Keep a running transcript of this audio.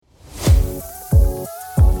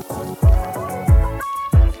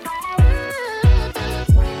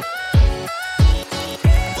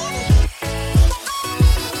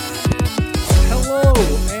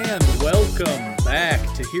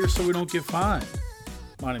so we don't get fined.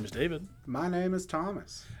 My name is David. My name is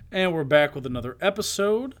Thomas. And we're back with another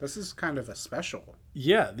episode. This is kind of a special.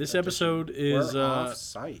 Yeah, this episode is We're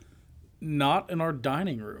off-site. Not in our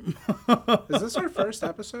dining room. Is this our first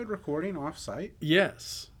episode recording off-site?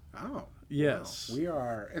 Yes. Oh. Yes. Well, we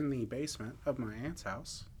are in the basement of my aunt's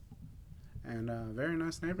house. And a very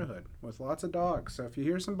nice neighborhood with lots of dogs. So if you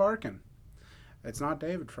hear some barking, it's not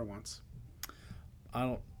David for once. I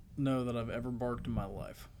don't know that I've ever barked in my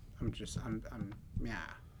life. Yeah.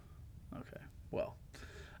 Okay. Well.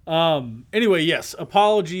 Anyway, yes.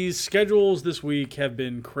 Apologies. Schedules this week have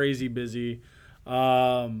been crazy busy.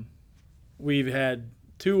 We've had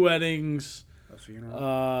 2 weddings. A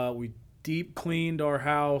funeral. We deep cleaned our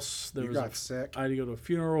house. You got sick. I had to go to a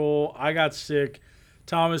funeral. I got sick.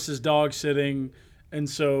 Thomas is dog sitting. And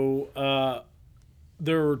so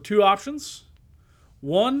there were 2 options.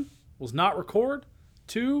 1 was not record.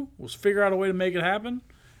 2 was figure out a way to make it happen.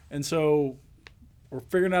 And so we're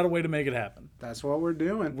figuring out a way to make it happen. That's what we're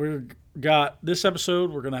doing. We've got this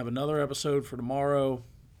episode. We're going to have another episode for tomorrow.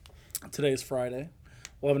 Today is Friday.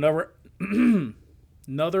 We'll have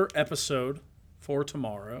another episode for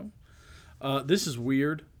tomorrow. This is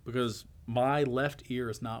weird because my left ear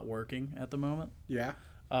is not working at the moment. Yeah.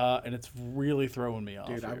 And it's really throwing me off.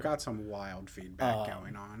 Dude, here. I've got some wild feedback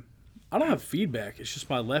going on. I don't have feedback. It's just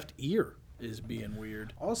my left ear is being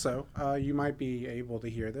weird. Also, you might be able to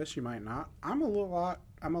hear this. You might not. I'm a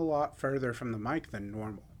lot further from the mic than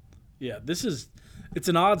normal. Yeah, it's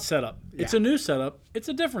an odd setup. Yeah. It's a new setup. It's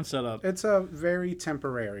a different setup. It's a very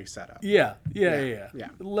temporary setup. Yeah.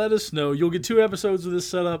 Let us know. You'll get 2 episodes of this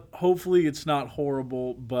setup. Hopefully it's not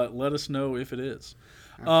horrible, but let us know if it is.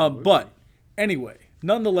 But anyway,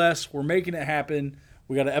 nonetheless, we're making it happen.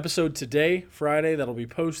 We got an episode today, Friday, that'll be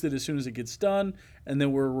posted as soon as it gets done. And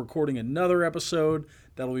then we're recording another episode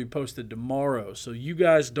that'll be posted tomorrow. So you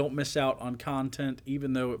guys don't miss out on content,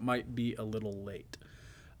 even though it might be a little late.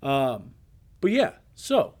 But yeah,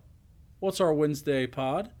 so what's our Wednesday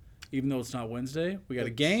pod? Even though it's not Wednesday, we got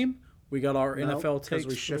a game. We got our NFL takes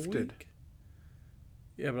we shifted. For the week.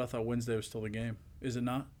 Yeah, but I thought Wednesday was still the game. Is it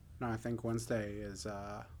not? No, I think Wednesday is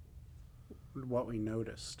what we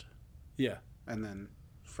noticed. Yeah. And then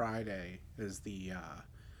Friday is the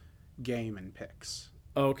game and picks.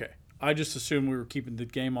 Oh, okay. I just assumed we were keeping the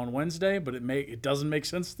game on Wednesday, but it doesn't make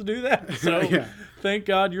sense to do that. So yeah. Thank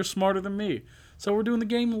God you're smarter than me. So we're doing the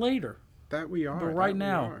game later. That we are. But right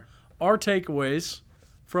now, our takeaways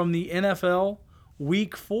from the NFL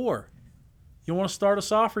Week 4. You want to start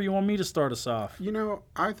us off, or you want me to start us off? You know,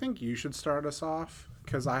 I think you should start us off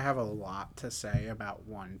because I have a lot to say about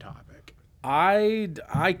one topic.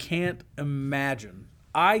 I can't imagine.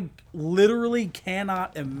 I literally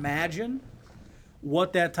cannot imagine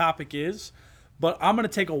what that topic is, but I'm going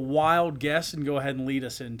to take a wild guess and go ahead and lead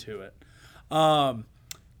us into it.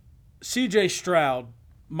 C.J. Stroud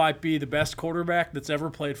might be the best quarterback that's ever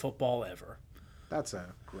played football ever. That's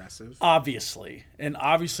aggressive. Obviously. And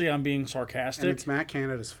obviously I'm being sarcastic. And it's Matt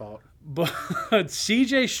Canada's fault. But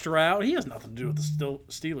C.J. Stroud, he has nothing to do with the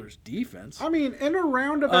Steelers' defense. I mean, in a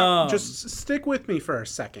roundabout, just stick with me for a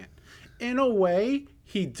second. In a way,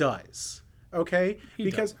 he does. Okay?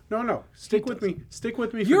 Stick with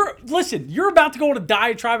me. Listen, you're about to go on a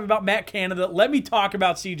diatribe about Matt Canada. Let me talk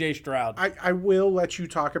about C.J. Stroud. I will let you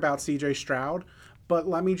talk about C.J. Stroud, but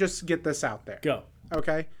let me just get this out there. Go.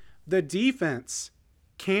 Okay? The defense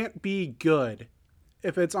can't be good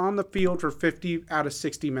if it's on the field for 50 out of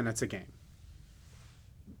 60 minutes a game.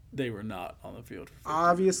 They were not on the field for 50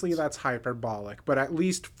 Obviously, minutes. That's hyperbolic, but at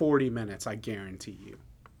least 40 minutes, I guarantee you.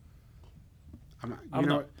 I don't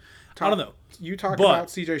know. You talk about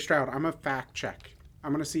C.J. Stroud. I'm a fact check.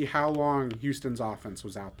 I'm going to see how long Houston's offense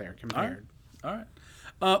was out there compared. All right.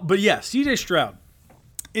 But yeah, C.J. Stroud.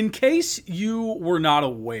 In case you were not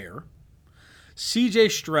aware, C.J.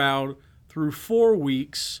 Stroud through 4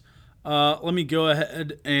 weeks. Let me go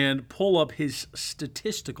ahead and pull up his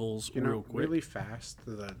statisticals real quick. Really fast,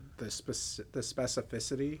 the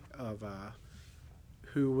specificity of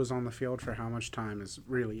who was on the field for how much time is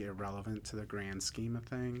really irrelevant to the grand scheme of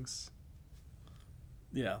things.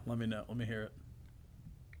 Yeah, let me know. Let me hear it.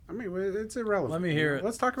 I mean, it's irrelevant. Let me hear it.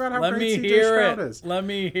 Let's talk about how great C.J. Stroud is. Let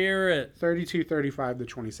me hear it. 32-35 to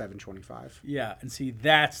 27-25. Yeah, and see,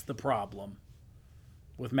 that's the problem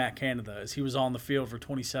with Matt Canada, is he was on the field for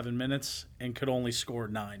 27 minutes and could only score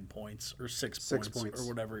 9 points or 6 points or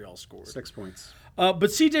whatever y'all scored. 6 points.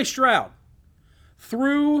 But C.J. Stroud,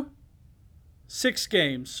 through 4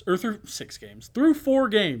 games,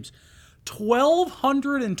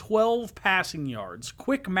 1,212 passing yards.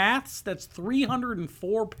 Quick maths, that's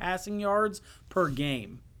 304 passing yards per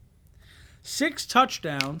game. 6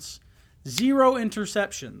 touchdowns, 0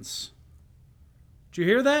 interceptions. Did you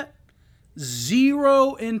hear that?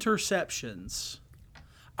 0 interceptions.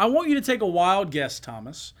 I want you to take a wild guess,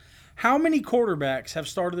 Thomas. How many quarterbacks have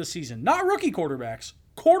started the season? Not rookie quarterbacks.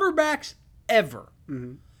 Quarterbacks ever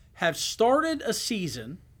have started a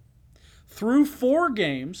season through 4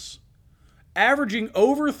 games, averaging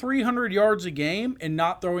over 300 yards a game and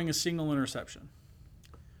not throwing a single interception.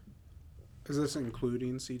 Is this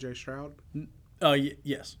including C.J. Stroud?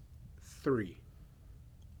 Yes. 3.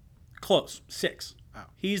 Close. 6. Oh.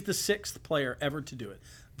 He's the 6th player ever to do it.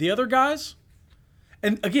 The other guys,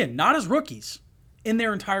 and again, not as rookies, in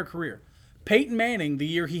their entire career. Peyton Manning, the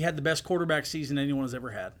year he had the best quarterback season anyone has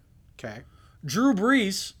ever had. Okay. Drew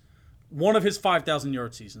Brees, one of his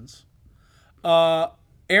 5,000-yard seasons.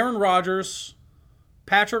 Aaron Rodgers,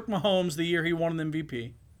 Patrick Mahomes, the year he won an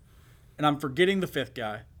MVP. And I'm forgetting the 5th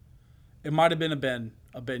guy. It might have been a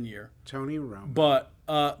Ben year. Tony Romo. But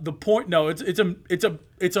the point, no, it's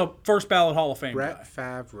a first ballot Hall of Fame Brett guy.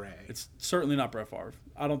 Favre. It's certainly not Brett Favre.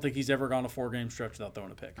 I don't think he's ever gone a 4-game stretch without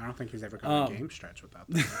throwing a pick. I don't think he's ever gone a game stretch without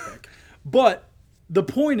throwing a pick. But the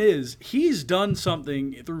point is, he's done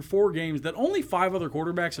something through 4 games that only 5 other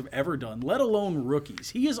quarterbacks have ever done, let alone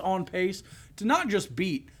rookies. He is on pace to not just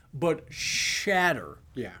beat, but shatter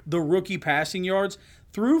the rookie passing yards.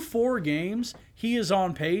 Through 4 games, he is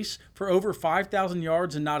on pace for over 5,000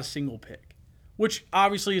 yards and not a single pick, which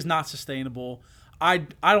obviously is not sustainable. I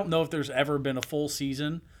don't know if there's ever been a full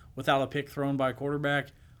season without a pick thrown by a quarterback.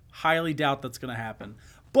 Highly doubt that's going to happen.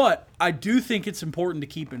 But I do think it's important to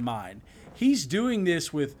keep in mind. He's doing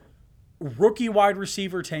this with rookie wide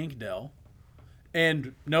receiver Tank Dell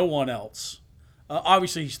and no one else.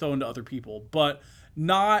 Obviously, he's throwing to other people, but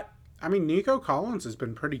not... I mean, Nico Collins has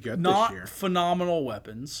been pretty good this year. Not phenomenal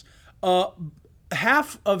weapons.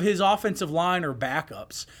 Half of his offensive line are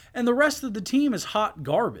backups, and the rest of the team is hot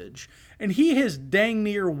garbage. And he has dang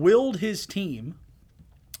near willed his team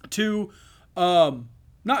to,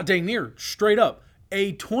 not dang near, straight up,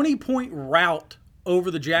 a 20-point rout over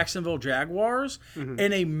the Jacksonville Jaguars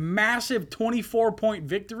and a massive 24-point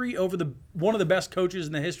victory over one of the best coaches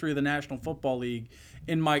in the history of the National Football League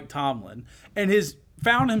in Mike Tomlin. And his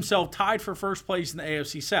found himself tied for first place in the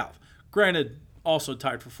AFC South. Granted, also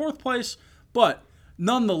tied for 4th place, but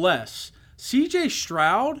nonetheless, C.J.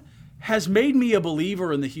 Stroud has made me a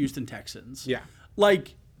believer in the Houston Texans. Yeah.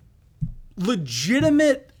 Like,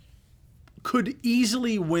 legitimate, could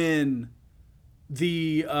easily win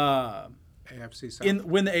the AFC South.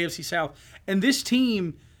 win the AFC South. And this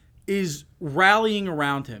team is rallying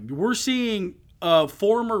around him. We're seeing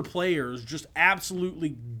former players just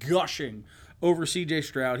absolutely gushing over C.J.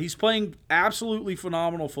 Stroud. He's playing absolutely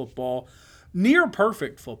phenomenal football, near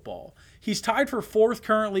perfect football. He's tied for 4th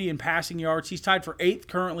currently in passing yards. He's tied for 8th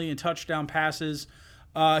currently in touchdown passes.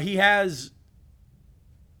 He has,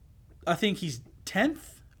 I think he's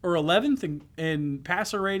 10th or 11th in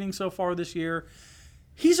passer rating so far this year.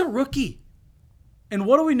 He's a rookie. And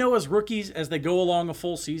what do we know as rookies as they go along a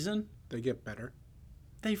full season? They get better.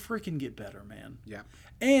 They freaking get better, man. Yeah.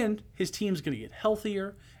 And his team's going to get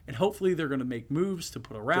healthier, and hopefully they're going to make moves to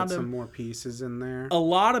put around Get him. some more pieces in there. A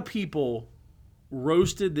lot of people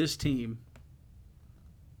roasted this team,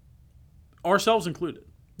 ourselves included,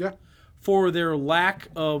 for their lack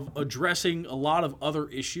of addressing a lot of other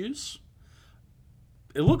issues.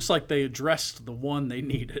 It looks like they addressed the one they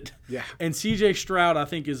needed. Yeah. And C.J. Stroud, I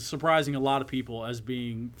think, is surprising a lot of people as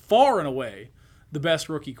being far and away the best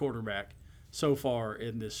rookie quarterback so far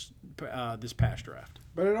in this past draft.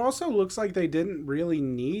 But it also looks like they didn't really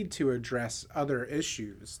need to address other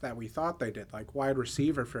issues that we thought they did, like wide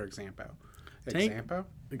receiver, for example.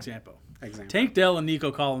 Example. Tank Dell and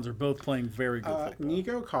Nico Collins are both playing very good football.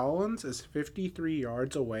 Nico Collins is 53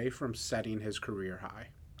 yards away from setting his career high.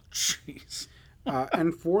 Jeez.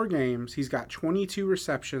 In 4 games, he's got 22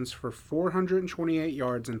 receptions for 428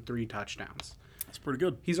 yards and 3 touchdowns. That's pretty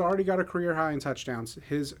good. He's already got a career high in touchdowns.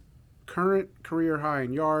 His current career high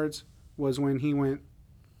in yards was when he went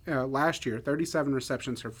last year, 37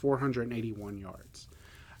 receptions for 481 yards.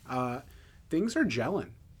 Things are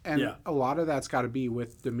gelling. And a lot of that's got to be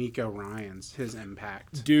with D'Amico Ryans, his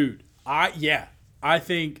impact. Dude, I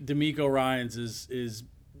think D'Amico Ryans is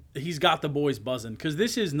he's got the boys buzzing, because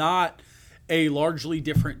this is not a largely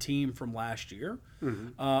different team from last year.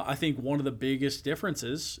 I think one of the biggest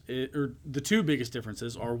differences, or the 2 biggest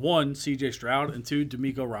differences, are 1, C.J. Stroud, and 2,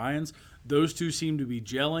 D'Amico Ryans. Those 2 seem to be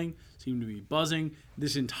gelling, seem to be buzzing.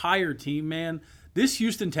 This entire team, man, this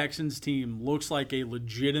Houston Texans team looks like a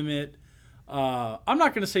legitimate, I'm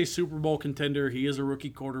not going to say Super Bowl contender. He is a rookie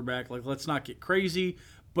quarterback. Like, let's not get crazy,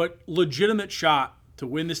 but legitimate shot to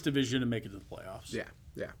win this division and make it to the playoffs. Yeah,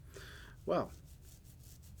 yeah. Well,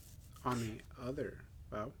 on the other...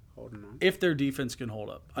 Oh, holding on. If their defense can hold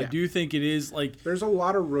up. Yeah. I do think it is like... There's a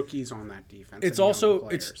lot of rookies on that defense. It's also...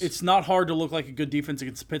 It's not hard to look like a good defense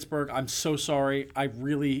against Pittsburgh. I'm so sorry.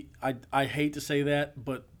 I hate to say that,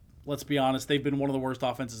 but let's be honest. They've been one of the worst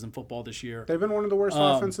offenses in football this year. They've been one of the worst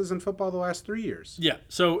offenses in football the last 3 years. Yeah,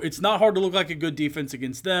 so it's not hard to look like a good defense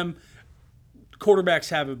against them. Quarterbacks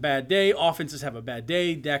have a bad day. Offenses have a bad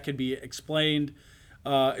day. That could be explained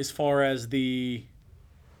as far as the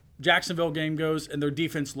Jacksonville game goes, and their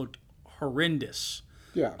defense looked horrendous.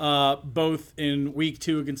 Yeah. Both in week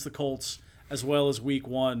 2 against the Colts as well as week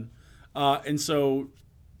 1. And so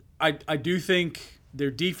I do think their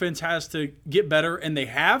defense has to get better, and they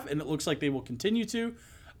have, and it looks like they will continue to.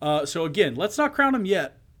 So again, let's not crown them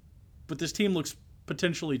yet, but this team looks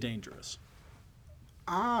potentially dangerous.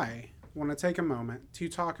 I want to take a moment to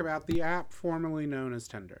talk about the app formerly known as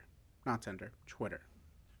Tinder. Not Tinder, Twitter.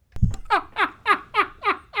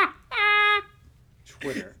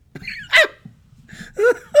 Twitter.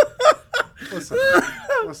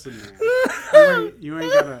 Listen, man. You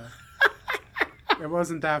ain't gotta. It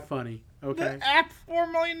wasn't that funny, okay? The app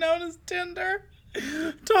formerly known as Tinder.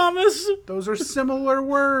 Thomas. Those are similar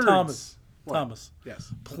words. Thomas.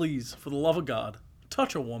 Yes. Please, for the love of God,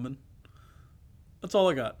 touch a woman. That's all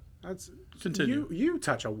I got. Continue. You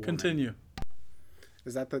touch a woman. Continue.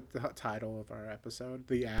 Is that the title of our episode?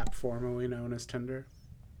 The app formerly known as Tinder?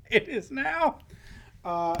 It is now.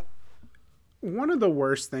 One of the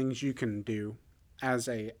worst things you can do as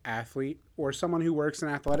a athlete or someone who works in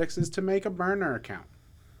athletics is to make a burner account.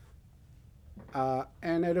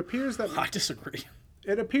 And it appears that... I disagree.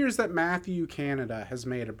 It appears that Matthew Canada has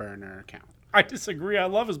made a burner account. I disagree. I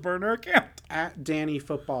love his burner account. At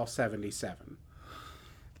DannyFootball77.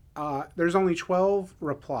 There's only 12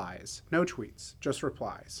 replies. No tweets, just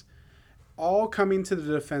replies. All coming to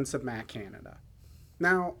the defense of Matt Canada.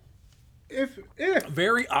 Now... If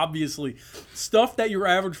very obviously stuff that your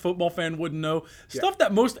average football fan wouldn't know, stuff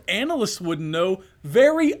that most analysts wouldn't know,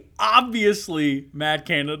 very obviously Matt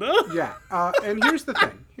Canada. Yeah. And here's the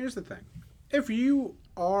thing. If you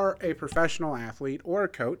are a professional athlete or a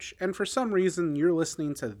coach, and for some reason you're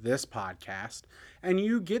listening to this podcast and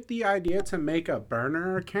you get the idea to make a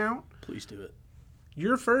burner account, please do it.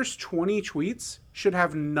 Your first 20 tweets should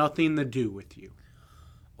have nothing to do with you.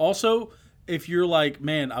 Also, if you're like,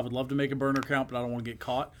 man, I would love to make a burner account, but I don't want to get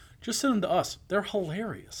caught, just send them to us. They're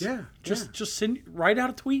hilarious. Yeah. Just write out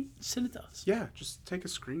a tweet, send it to us. Yeah, just take a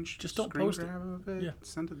screenshot. Just don't post it. Of it. Yeah.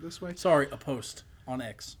 Send it this way. Sorry, a post on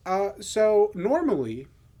X. So normally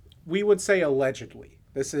we would say allegedly.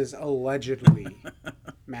 This is allegedly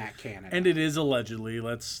Matt Canada. And it is allegedly.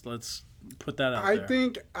 Let's put that out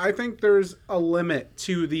there. I think there's a limit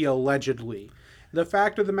to the allegedly. The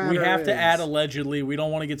fact of the matter is... We have to add allegedly. We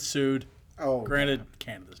don't want to get sued. Oh, granted,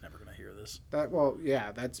 Canada's never going to hear this.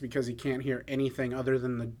 That's because he can't hear anything other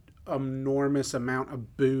than the enormous amount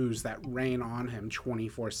of booze that rain on him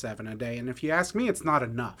 24/7 a day. And if you ask me, it's not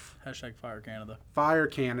enough. Hashtag Fire Canada. Fire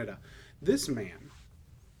Canada. This man,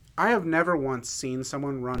 I have never once seen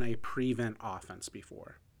someone run a prevent offense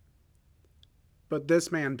before. But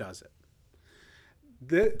this man does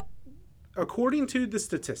it. According to the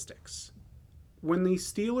statistics... When the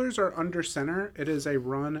Steelers are under center, it is a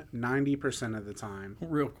run 90% of the time.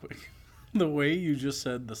 Real quick, the way you just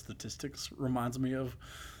said the statistics reminds me of,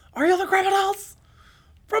 are you the criminals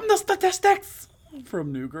from the statistics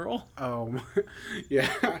from New Girl? Yeah.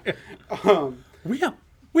 We have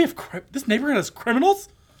this neighborhood has criminals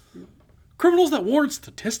that warrant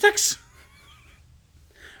statistics.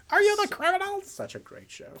 Are you the criminals? Such a great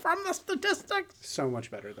show from the statistics. So much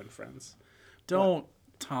better than Friends. Don't.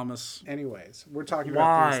 Thomas. Anyways, we're talking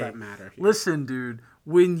about things that matter here. Listen, dude,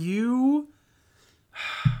 we're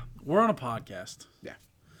on a podcast. Yeah.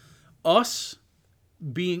 Us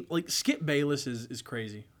being like Skip Bayless is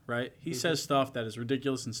crazy, right? He says stuff that is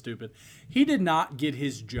ridiculous and stupid. He did not get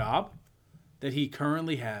his job that he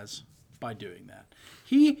currently has by doing that.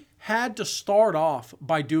 He had to start off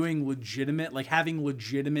by doing legitimate, like having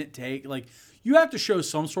legitimate take. Like you have to show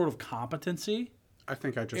some sort of competency. I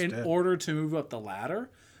think I just did. In order to move up the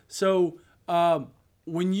ladder. So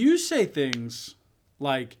when you say things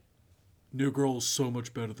like, New Girl is so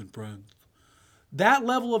much better than Friends, that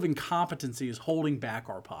level of incompetency is holding back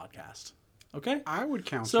our podcast. Okay? I would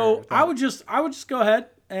counter. So I would just go ahead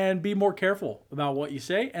and be more careful about what you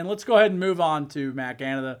say. And let's go ahead and move on to Matt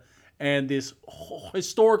Canada and this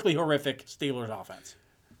historically horrific Steelers offense.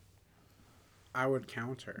 I would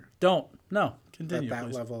counter. Don't. No. Continue, that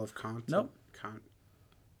please. level of content. Nope.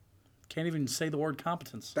 Can't even say the word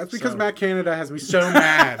competence. That's because Matt Canada has me so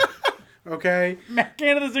mad. Okay? Matt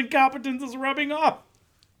Canada's incompetence is rubbing off.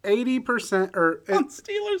 80% or on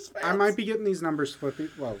Steelers fans. I might be getting these numbers flippy.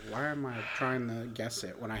 Well, why am I trying to guess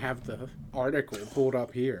it when I have the article pulled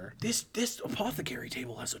up here? This apothecary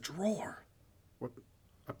table has a drawer. What?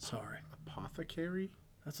 Sorry. Apothecary?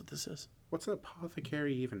 That's what this is. What's an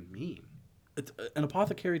apothecary even mean? An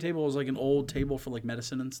apothecary table is like an old table for like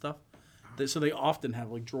medicine and stuff. So they often have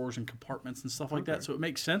like drawers and compartments and stuff like that. So it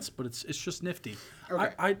makes sense, but it's just nifty.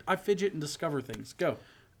 Okay. I fidget and discover things. Go.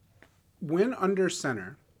 When under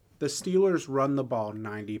center, the Steelers run the ball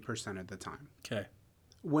 90% of the time. Okay.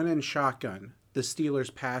 When in shotgun, the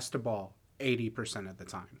Steelers pass the ball 80% of the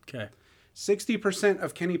time. Okay. 60%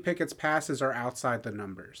 of Kenny Pickett's passes are outside the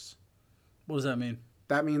numbers. What does that mean?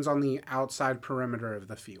 That means on the outside perimeter of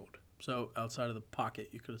the field. So outside of the pocket,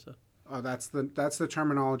 you could have said. Oh, that's the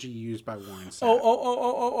terminology used by Warren Sapp.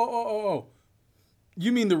 Oh.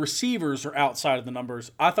 You mean the receivers are outside of the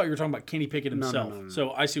numbers? I thought you were talking about Kenny Pickett himself. No.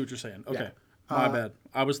 So I see what you're saying. Okay. Yeah. My bad.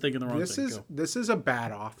 I was thinking the wrong thing. This is a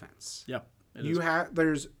bad offense. Yep.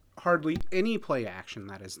 There's hardly any play action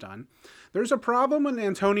that is done. There's a problem when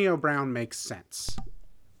Antonio Brown makes sense.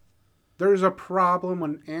 There's a problem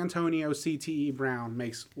when Antonio CTE Brown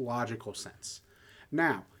makes logical sense.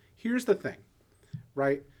 Now, here's the thing,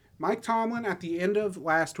 right? Mike Tomlin at the end of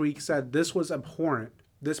last week said this was abhorrent.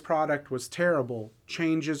 This product was terrible.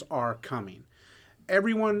 Changes are coming.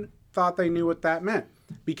 Everyone thought they knew what that meant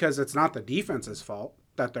because it's not the defense's fault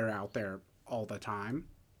that they're out there all the time.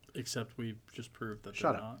 Except we just proved that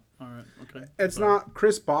Shut they're up. Not. All right, okay. It's not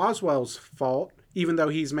Chris Boswell's fault, even though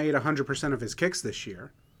he's made 100% of his kicks this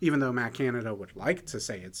year. Even though Matt Canada would like to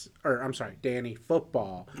say Danny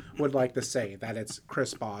Football would like to say that it's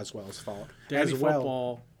Chris Boswell's fault. Danny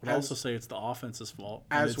Football would also say it's the offense's fault.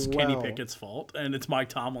 And it's Kenny Pickett's fault. And it's Mike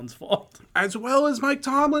Tomlin's fault. As well as Mike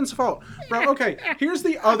Tomlin's fault. Bro, okay, here's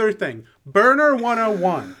the other thing. Burner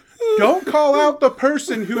 101. Don't call out the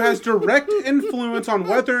person who has direct influence on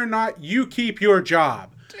whether or not you keep your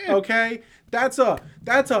job. Okay? That's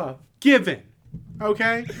a given.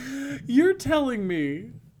 Okay? You're telling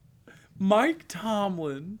me Mike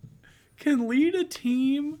Tomlin can lead a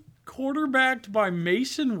team quarterbacked by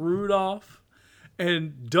Mason Rudolph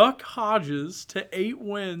and Duck Hodges to 8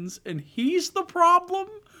 wins, and he's the problem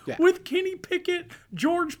with Kenny Pickett,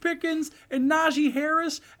 George Pickens, and Najee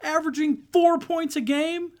Harris averaging 4 points a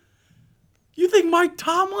game? You think Mike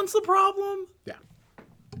Tomlin's the problem? Yeah.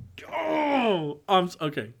 Oh,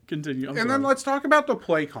 okay. Continue. Then let's talk about the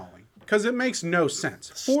play calling because it makes no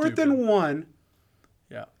sense. Stupid. 4th and 1.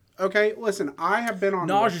 Yeah. Okay, listen, I have been on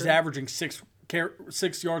Najee is averaging 6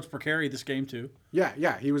 yards per carry this game too.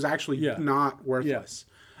 Yeah, he was actually not worthless.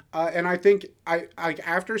 Yeah. And I think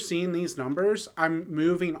after seeing these numbers, I'm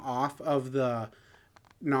moving off of the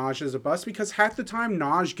Najee as a bust because half the time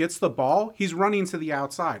Najee gets the ball, he's running to the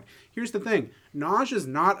outside. Here's the thing. Najee is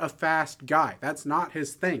not a fast guy. That's not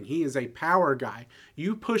his thing. He is a power guy.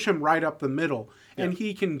 You push him right up the middle, and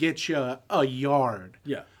he can get you a yard.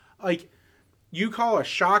 Yeah. Like, you call a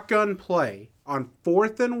shotgun play on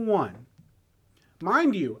 4th and 1.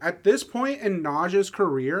 Mind you, at this point in Najee's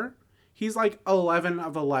career, he's like 11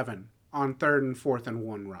 of 11 on 3rd and 4th and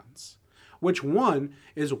 1 runs, which 1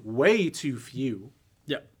 is way too few.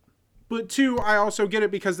 Yeah. But 2, I also get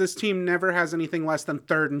it because this team never has anything less than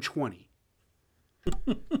 3rd and 20.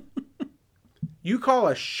 You call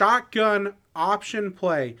a shotgun option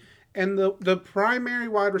play, and the primary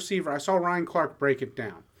wide receiver, I saw Ryan Clark break it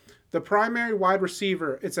down. The primary wide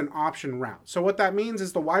receiver, it's an option route. So what that means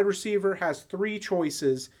is the wide receiver has 3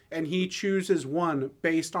 choices, and he chooses one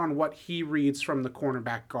based on what he reads from the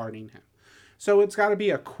cornerback guarding him. So it's got to be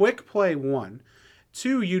a quick play, 1.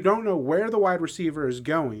 2, you don't know where the wide receiver is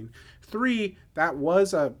going. 3, that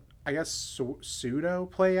was a, I guess, pseudo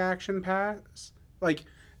play action pass. Like,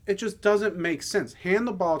 it just doesn't make sense. Hand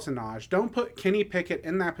the ball to Najee. Don't put Kenny Pickett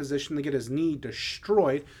in that position to get his knee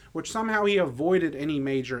destroyed, which somehow he avoided any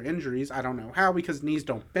major injuries. I don't know how, because knees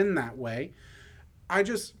don't bend that way.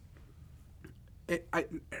 It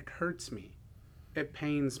hurts me. It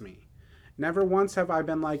pains me. Never once have I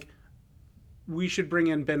been like, we should bring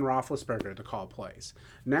in Ben Roethlisberger to call plays.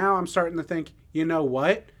 Now I'm starting to think, you know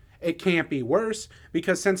what? It can't be worse,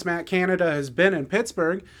 because since Matt Canada has been in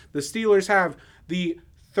Pittsburgh, the Steelers have the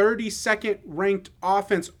 32nd ranked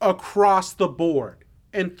offense across the board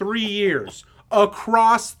in 3 years.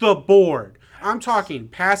 Across the board. I'm talking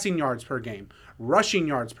passing yards per game, rushing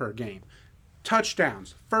yards per game,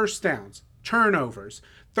 touchdowns, first downs, turnovers,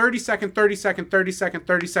 32nd, 32nd, 32nd,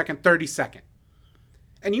 32nd, 32nd.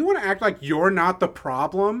 And you want to act like you're not the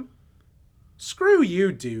problem? Screw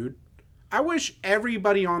you, dude. I wish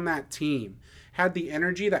everybody on that team had the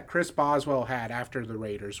energy that Chris Boswell had after the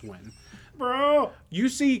Raiders win. Bro, you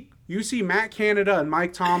see Matt Canada and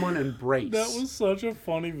Mike Tomlin embrace. That was such a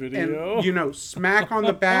funny video. And, smack on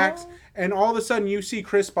the backs, and all of a sudden you see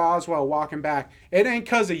Chris Boswell walking back. It ain't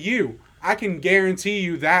because of you. I can guarantee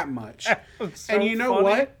you that much. So and you know funny.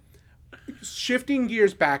 what? Shifting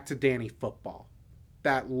gears back to Danny Football,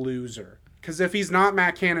 that loser. Because if he's not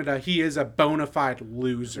Matt Canada, he is a bona fide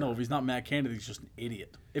loser. No, if he's not Matt Canada, he's just an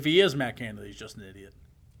idiot. If he is Matt Canada, he's just an idiot.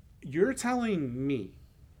 You're telling me,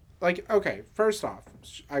 okay, first off,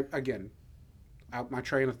 my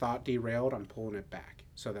train of thought derailed. I'm pulling it back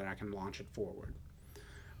so that I can launch it forward.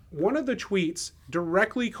 One of the tweets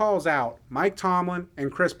directly calls out Mike Tomlin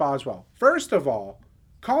and Chris Boswell. First of all,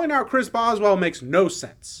 calling out Chris Boswell makes no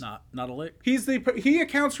sense. Not a lick. He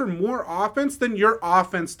accounts for more offense than your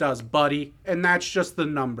offense does, buddy, and that's just the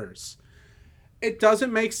numbers. It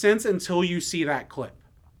doesn't make sense until you see that clip.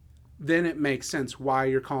 Then it makes sense why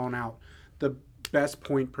you're calling out the best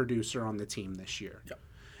point producer on the team this year. Yep.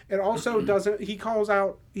 It also doesn't. He calls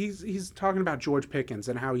out. He's talking about George Pickens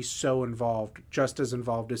and how he's so involved, just as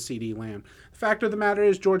involved as CeeDee Lamb. The fact of the matter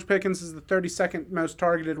is, George Pickens is the 32nd most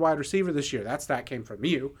targeted wide receiver this year. That came from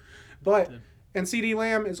you, and CeeDee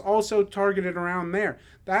Lamb is also targeted around there.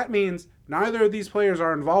 That means neither of these players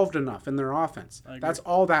are involved enough in their offense. That's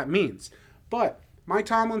all that means. But Mike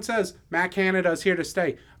Tomlin says Matt Canada is here to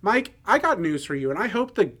stay. Mike, I got news for you, and I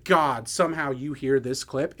hope to God somehow you hear this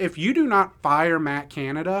clip. If you do not fire Matt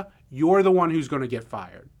Canada, you're the one who's going to get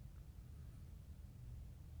fired.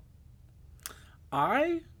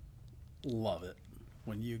 I love it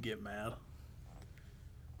when you get mad.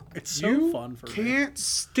 It's so fun for me. You can't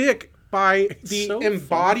stick by the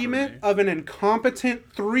embodiment of an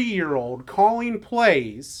incompetent 3-year-old calling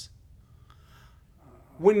plays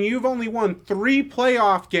when you've only won 3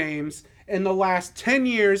 playoff games in the last 10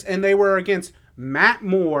 years, and they were against Matt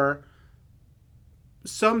Moore,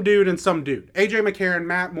 some dude. AJ McCarron,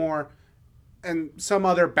 Matt Moore, and some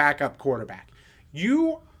other backup quarterback.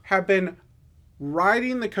 You have been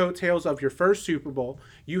riding the coattails of your first Super Bowl.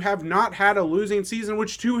 You have not had a losing season,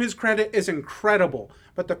 which to his credit is incredible.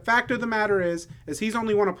 But the fact of the matter is he's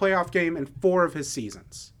only won a playoff game in 4 of his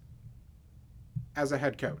seasons as a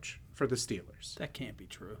head coach for the Steelers. That can't be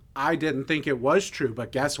true. I didn't think it was true,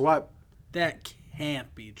 but guess what? That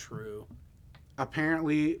can't be true.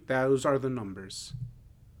 Apparently, those are the numbers.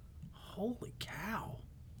 Holy cow.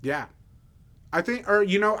 Yeah. I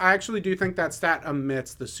actually do think that stat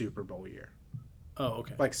omits the Super Bowl year. Oh,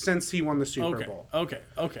 okay. Since he won the Super Bowl. Okay.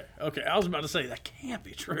 I was about to say, that can't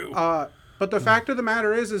be true. But the fact of the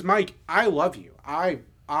matter is Mike, I love you.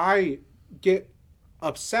 I get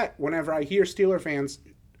upset whenever I hear Steeler fans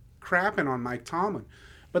crapping on Mike Tomlin.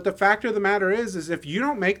 But the fact of the matter is if you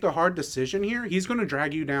don't make the hard decision here, he's going to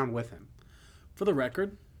drag you down with him. For the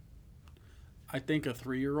record, I think a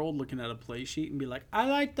 3-year-old looking at a play sheet and be like, I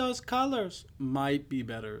like those colors, might be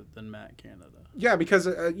better than Matt Canada. Yeah, because,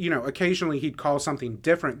 occasionally he'd call something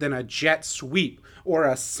different than a jet sweep or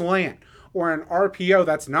a slant or an RPO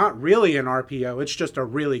that's not really an RPO. It's just a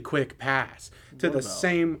really quick pass to the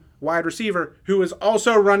same wide receiver who is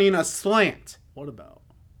also running a slant. What about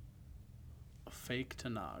a fake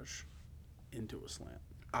Tanaj into a slant?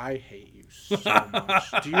 I hate you so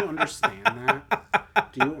much. Do you understand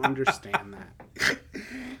that? Do you understand that?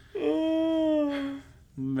 Oh,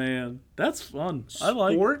 man. That's fun.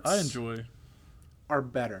 Sports I enjoy. Are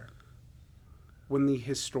better when the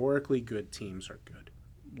historically good teams are good.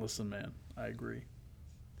 Listen, man, I agree.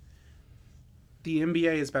 The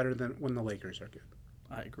NBA is better than when the Lakers are good.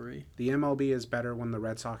 I agree. The MLB is better when the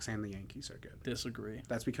Red Sox and the Yankees are good. Disagree.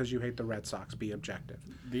 That's because you hate the Red Sox. Be objective.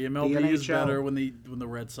 The MLB is better when the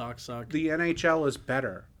Red Sox suck. The NHL is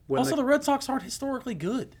better. Also, the Red Sox aren't historically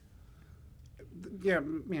good. Yeah.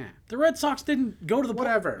 The Red Sox didn't go to the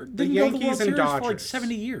whatever. The Yankees and Dodgers for like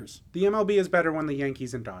 70 years. The MLB is better when the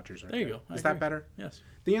Yankees and Dodgers are good. There you go. Is that better? Yes.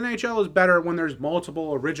 The NHL is better when there's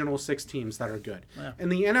multiple original 6 teams that are good. Yeah.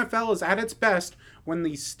 And the NFL is at its best when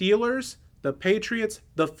the Steelers, the Patriots,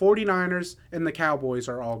 the 49ers, and the Cowboys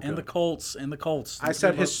are all good. And the Colts. I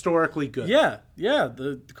said historically good. Yeah,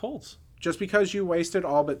 the Colts. Just because you wasted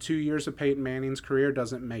all but 2 years of Peyton Manning's career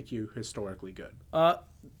doesn't make you historically good.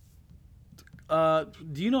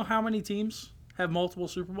 Do you know how many teams have multiple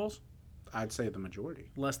Super Bowls? I'd say the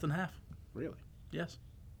majority. Less than half. Really? Yes.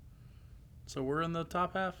 So we're in the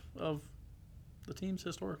top half of the teams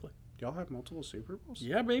historically. Do y'all have multiple Super Bowls?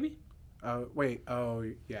 Yeah, baby. Wait. Oh,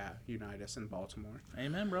 yeah. Unitas in Baltimore.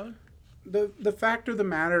 Amen, brother. The fact of the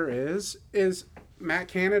matter is Matt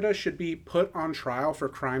Canada should be put on trial for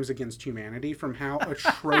crimes against humanity from how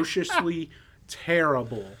atrociously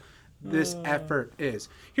terrible this effort is.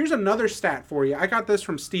 Here's another stat for you. I got this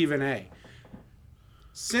from Stephen A.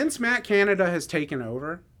 Since Matt Canada has taken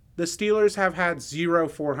over, the Steelers have had 0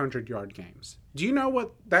 400-yard games. Do you know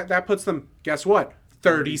what that puts them? Guess what?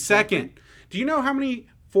 32nd. Do you know how many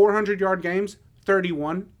 400-yard games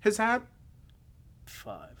 31 has had?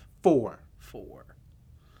 5. 4. 4.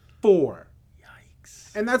 4.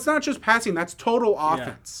 Yikes. And that's not just passing, that's total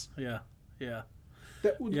offense. Yeah.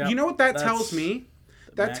 You know what that tells me?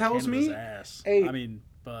 That tells me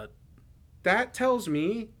that tells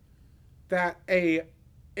me that a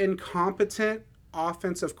incompetent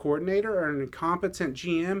offensive coordinator or an incompetent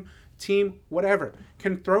GM team, whatever,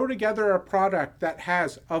 can throw together a product that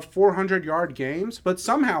has a 400-yard games, but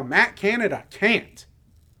somehow Matt Canada can't.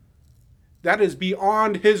 That is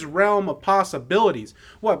beyond his realm of possibilities.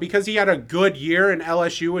 What, because he had a good year in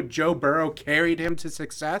LSU and Joe Burrow carried him to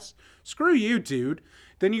success? Screw you, dude.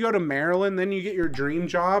 Then you go to Maryland, then you get your dream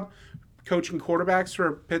job coaching quarterbacks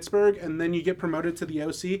for Pittsburgh, and then you get promoted to the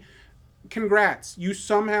OC. Congrats. You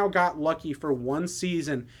somehow got lucky for one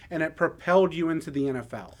season, and it propelled you into the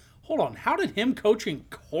NFL. Hold on. How did him coaching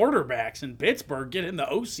quarterbacks in Pittsburgh get him the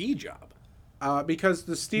OC job? Because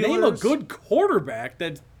the Steelers... Name a good quarterback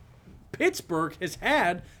that Pittsburgh has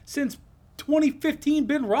had since 2015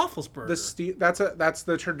 Ben Roethlisberger. That's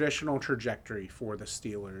the traditional trajectory for the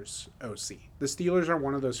Steelers OC. The Steelers are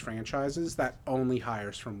one of those franchises that only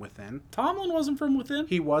hires from within. Tomlin wasn't from within?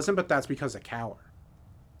 He wasn't, but that's because of Cowher.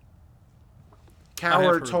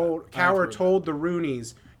 Cowher told the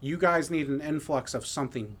Rooneys, you guys need an influx of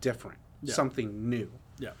something different, something new.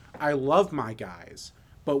 Yeah. I love my guys,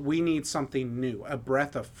 but we need something new, a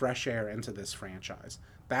breath of fresh air into this franchise.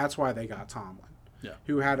 That's why they got Tomlin,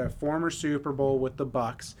 who had a former Super Bowl with the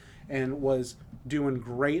Bucs and was doing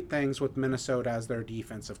great things with Minnesota as their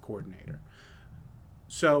defensive coordinator.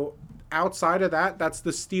 So outside of that, that's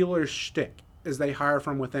the Steelers' shtick, is they hire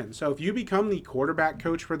from within. So if you become the quarterback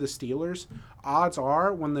coach for the Steelers, odds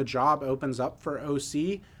are when the job opens up for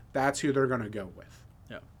OC, that's who they're going to go with.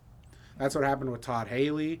 Yeah. That's what happened with Todd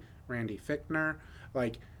Haley, Randy Fichtner.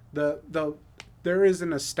 Like there is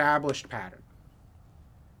an established pattern.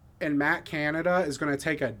 And Matt Canada is going to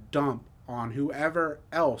take a dump on whoever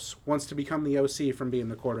else wants to become the OC from being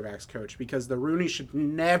the quarterback's coach, because the Rooney should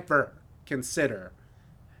never consider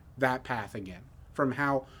that path again from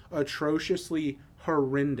how atrociously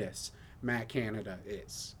horrendous Matt Canada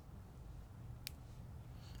is.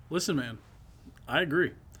 Listen, man, I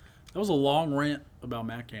agree. That was a long rant about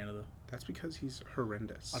Matt Canada. That's because he's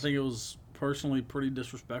horrendous. I think it was personally pretty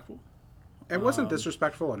disrespectful. It wasn't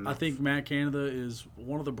disrespectful enough. I think Matt Canada is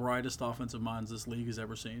one of the brightest offensive minds this league has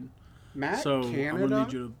ever seen. Canada, I'm going to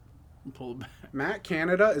need you to pull it back. Matt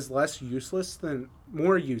Canada is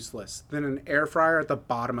more useless than an air fryer at the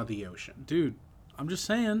bottom of the ocean. Dude, I'm just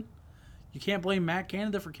saying, you can't blame Matt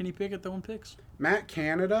Canada for Kenny Pickett throwing picks. Matt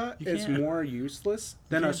Canada is more useless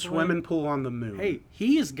than a swimming pool on the moon. Hey,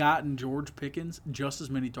 he has gotten George Pickens just as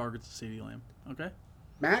many targets as CeeDee Lamb. Okay?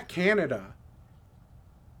 Matt Canada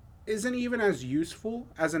isn't even as useful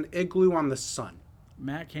as an igloo on the sun.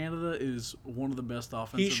 Matt Canada is one of the best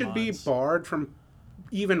offensive He should minds. be barred from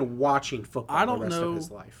even watching football the rest of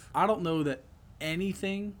his life. I don't know that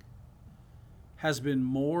anything has been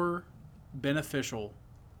more beneficial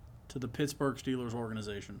to the Pittsburgh Steelers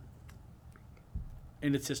organization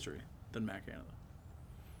in its history than Matt Canada.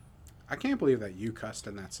 I can't believe that you cussed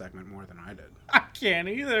in that segment more than I did. I can't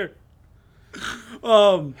either.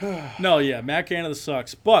 Matt Canada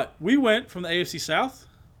sucks. But we went from the AFC South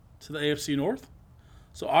to the AFC North.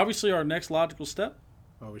 So obviously our next logical step.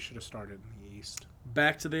 Well, we should have started in the East.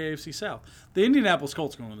 Back to the AFC South. The Indianapolis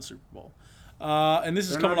Colts are going to win the Super Bowl. And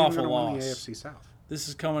this is coming off a loss. Win the AFC South. This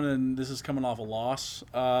is coming off a loss.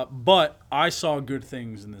 But I saw good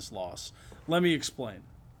things in this loss. Let me explain.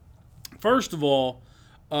 First of all,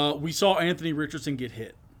 we saw Anthony Richardson get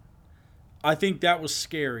hit. I think that was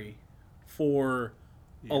scary for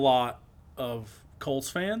a lot of Colts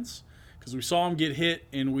fans because we saw him get hit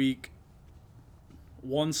in week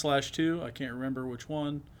 1/2. I can't remember which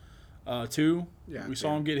one. 2. Yeah, we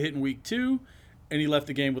saw him get hit in week 2, and he left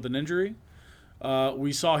the game with an injury.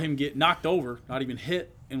 We saw him get knocked over, not even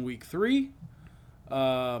hit, in week 3,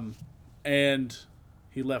 and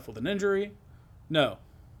he left with an injury. No.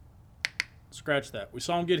 Scratch that. We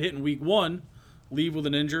saw him get hit in week 1, leave with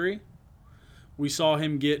an injury. We saw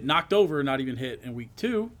him get knocked over, not even hit, in week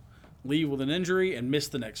 2, leave with an injury, and miss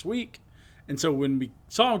the next week. And so when we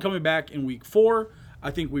saw him coming back in week 4, I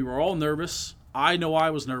think we were all nervous. I know I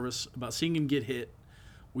was nervous about seeing him get hit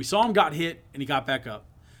We saw him got hit, and he got back up.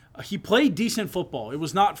 He played decent football. It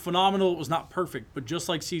was not phenomenal. It was not perfect. But just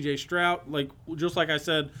like C.J. Stroud, just like I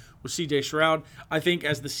said with C.J. Stroud, I think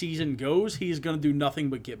as the season goes, he's going to do nothing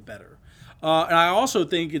but get better. And I also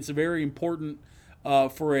think it's very important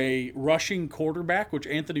for a rushing quarterback, which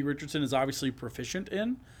Anthony Richardson is obviously proficient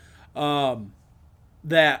in,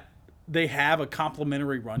 that they have a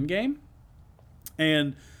complementary run game.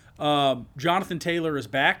 And Jonathan Taylor is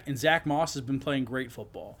back, and Zach Moss has been playing great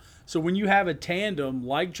football. So when you have a tandem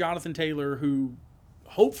like Jonathan Taylor, who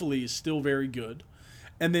hopefully is still very good,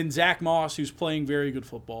 and then Zach Moss, who's playing very good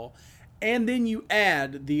football, and then you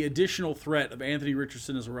add the additional threat of Anthony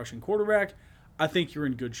Richardson as a rushing quarterback, I think you're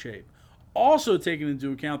in good shape. Also taking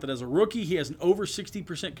into account that as a rookie, he has an over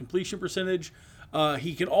 60% completion percentage.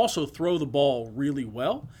 He can also throw the ball really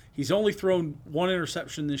well. He's only thrown one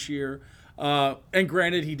interception this year. And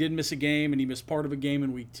granted, he did miss a game, and he missed part of a game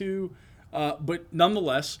in week 2. But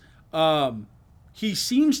nonetheless, he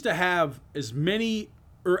seems to have as many,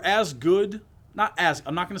 or as good,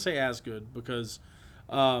 I'm not going to say as good because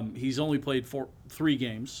he's only played 3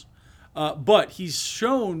 games. But he's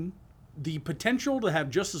shown the potential to have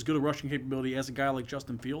just as good a rushing capability as a guy like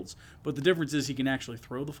Justin Fields. But the difference is he can actually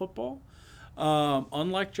throw the football,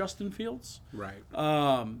 unlike Justin Fields. Right.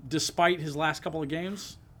 Despite his last couple of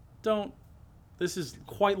games, this is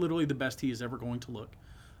quite literally the best he is ever going to look,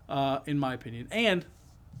 in my opinion. And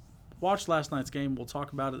watch last night's game. We'll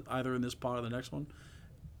talk about it either in this pod or the next one.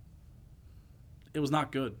 It was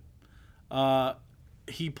not good.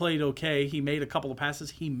 He played okay. He made a couple of passes.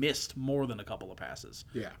 He missed more than a couple of passes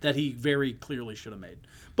that he very clearly should have made.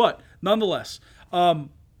 But nonetheless,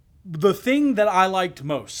 the thing that I liked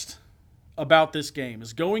most about this game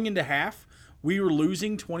is going into half, we were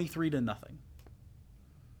losing 23-0.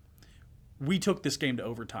 We took this game to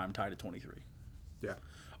overtime, tied at 23. Yeah.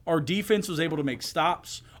 Our defense was able to make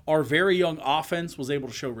stops. Our very young offense was able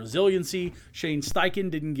to show resiliency. Shane Steichen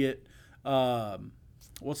didn't get,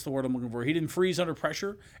 what's the word I'm looking for? He didn't freeze under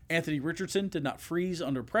pressure. Anthony Richardson did not freeze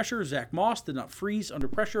under pressure. Zach Moss did not freeze under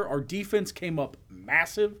pressure. Our defense came up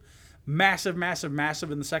massive in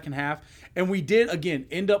the second half. And we did, again,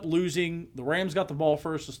 end up losing. The Rams got the ball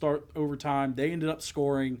first to start overtime. They ended up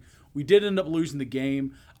scoring. We did end up losing the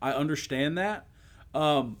game. I understand that.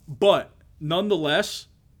 But nonetheless,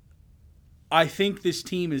 I think this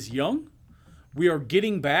team is young. We are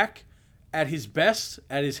getting back at his best,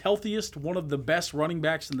 at his healthiest, one of the best running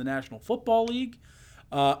backs in the National Football League.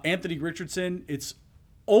 Anthony Richardson, it's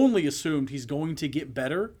only assumed he's going to get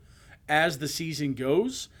better as the season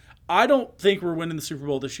goes. I don't think we're winning the Super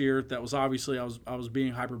Bowl this year. That was obviously, I was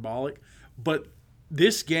being hyperbolic. But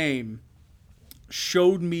this game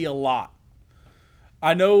showed me a lot.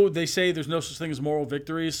 I know they say there's no such thing as moral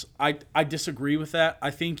victories. I disagree with that. I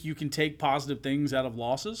think you can take positive things out of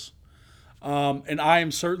losses. And I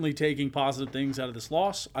am certainly taking positive things out of this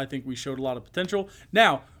loss. I think we showed a lot of potential.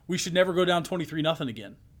 Now, we should never go down 23-0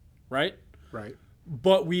 again, right? Right.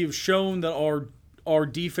 But we have shown that our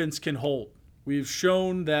defense can hold. We have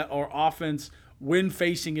shown that our offense, when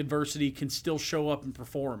facing adversity, can still show up and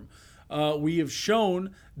perform. We have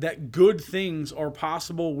shown that good things are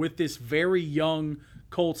possible with this very young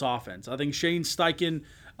Colts offense. I think Shane Steichen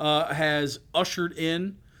has ushered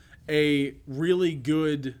in a really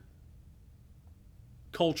good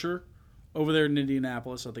culture over there in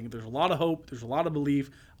Indianapolis. I think there's a lot of hope. There's a lot of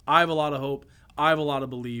belief. I have a lot of hope. I have a lot of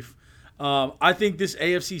belief. I think this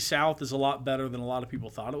AFC South is a lot better than a lot of people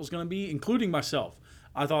thought it was going to be, including myself.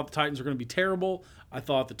 I thought the Titans were going to be terrible. I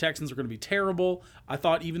thought the Texans were going to be terrible. I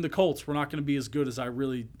thought even the Colts were not going to be as good as I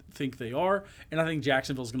really think they are. And I think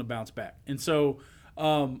Jacksonville's going to bounce back. And so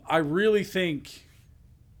I really think,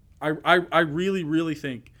 I really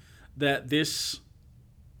think that this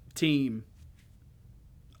team,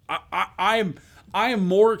 I am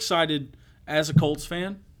more excited as a Colts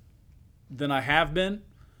fan than I have been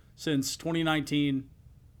since 2019,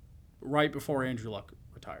 right before Andrew Luck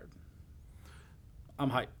retired.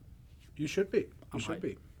 I'm hyped. You should be. You should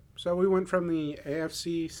be. So we went from the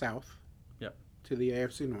AFC South to the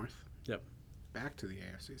AFC North. Yep. Back to the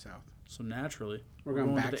AFC South. So naturally, we're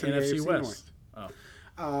going back to the NFC West. North.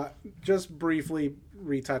 Oh. Just briefly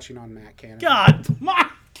retouching on Matt Canada. God,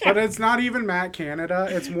 but it's not even Matt Canada.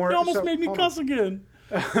 It's more. You almost made me cuss again.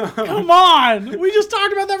 Come on. We just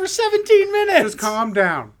talked about that for 17 minutes. Just calm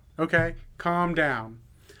down. Okay? Calm down.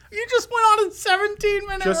 You just went on a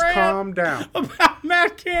 17-minute Just rant calm down. About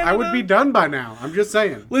Matt Canada. I would be done by now. I'm just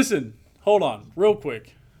saying. Listen, hold on, real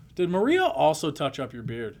quick. Did Maria also touch up your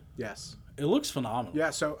beard? Yes. It looks phenomenal. Yeah,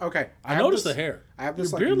 so, okay. I noticed the hair. I have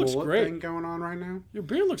this, Your beard looks mullet great. thing going on right now. Your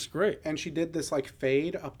beard looks great. And she did this,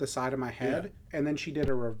 fade up the side of my head, and then she did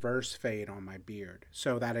a reverse fade on my beard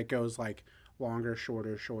so that it goes, longer,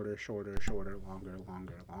 shorter, shorter, shorter, shorter, longer,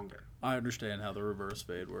 longer, longer. I understand how the reverse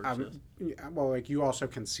fade works. Well, you also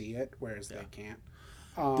can see it, whereas they can't.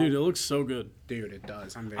 Dude, it looks so good. Dude, it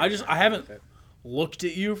does. I haven't looked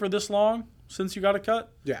at you for this long since you got a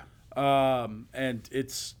cut. Yeah. And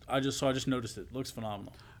I just noticed it. Looks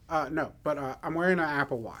phenomenal. No, but I'm wearing an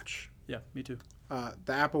Apple Watch. Yeah, me too.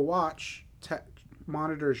 The Apple Watch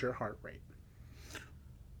monitors your heart rate.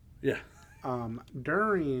 Yeah.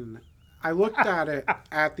 I looked at it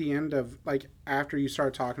at the end of, after you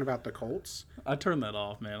started talking about the Colts. I turned that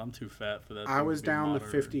off, man. I'm too fat for that. I was down to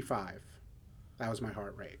 55. That was my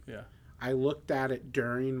heart rate. Yeah. I looked at it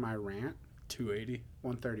during my rant. 280.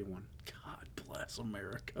 131. God bless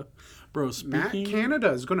America. Bro, Matt Canada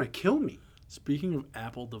is going to kill me. Speaking of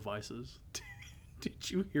Apple devices, did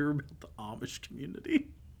you hear about the Amish community?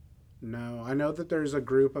 No, I know that there's a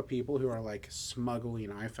group of people who are smuggling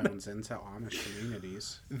iPhones into Amish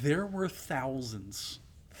communities. There were thousands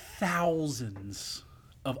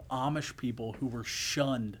of Amish people who were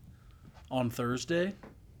shunned on Thursday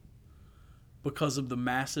because of the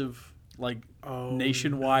massive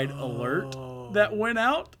nationwide alert that went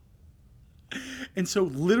out. And so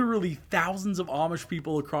literally thousands of Amish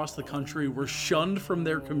people across the country were shunned from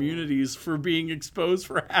their communities for being exposed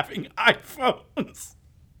for having iPhones.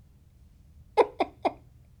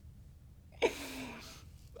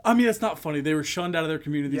 I mean, it's not funny. They were shunned out of their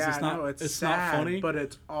communities. Yeah, it's sad, not funny. But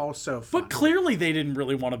it's also funny. But clearly they didn't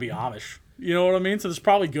really want to be Amish. You know what I mean? So it's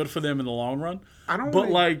probably good for them in the long run. I don't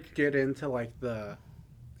want to get into the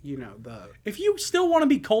if you still want to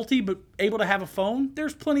be culty but able to have a phone,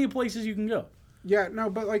 there's plenty of places you can go. Yeah, no,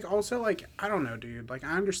 but also I don't know, dude. I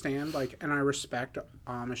understand and I respect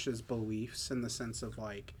Amish's beliefs in the sense of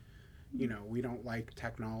we don't like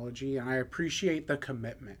technology, and I appreciate the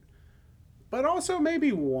commitment. But also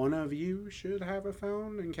maybe one of you should have a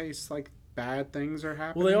phone in case bad things are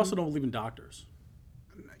happening. Well, they also don't believe in doctors.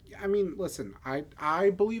 I mean, listen, I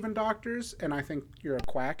believe in doctors, and I think you're a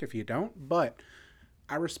quack if you don't, but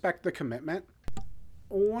I respect the commitment.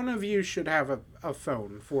 One of you should have a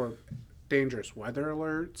phone for dangerous weather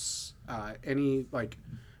alerts, any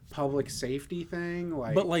public safety thing.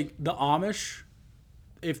 But the Amish,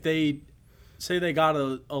 if they say they got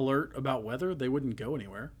an alert about weather, they wouldn't go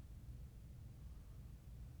anywhere.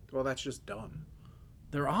 Well, that's just dumb.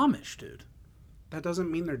 They're Amish, dude. That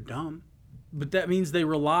doesn't mean they're dumb. But that means they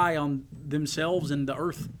rely on themselves and the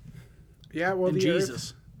earth. Yeah, well,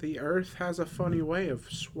 Jesus. The earth has a funny way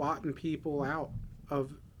of swatting people out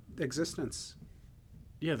of existence.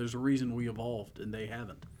 Yeah, there's a reason we evolved and they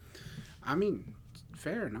haven't. I mean,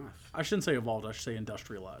 fair enough. I shouldn't say evolved, I should say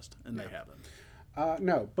industrialized, and they haven't.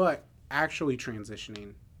 No, but actually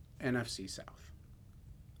transitioning NFC South.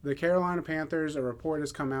 The Carolina Panthers, a report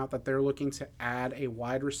has come out that they're looking to add a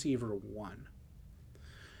wide receiver 1.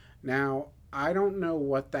 Now, I don't know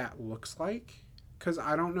what that looks like, because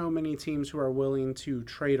I don't know many teams who are willing to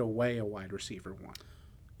trade away a wide receiver 1.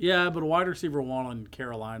 Yeah, but a wide receiver 1 in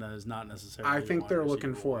Carolina is not necessarily I think they're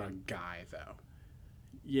looking for 1. a guy, though.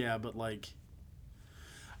 Yeah, but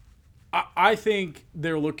I think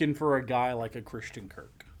they're looking for a guy like a Christian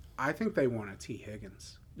Kirk. I think they want a T.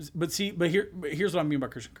 Higgins. But here's what I mean by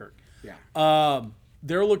Christian Kirk. Yeah.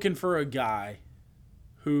 They're looking for a guy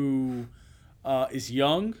who is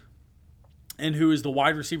young and who is the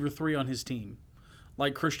wide receiver 3 on his team,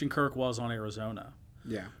 like Christian Kirk was on Arizona.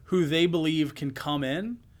 Yeah. Who they believe can come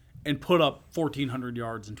in and put up 1,400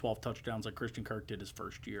 yards and 12 touchdowns like Christian Kirk did his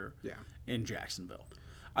first year in Jacksonville.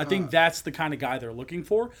 I think that's the kind of guy they're looking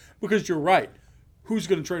for, because you're right. Who's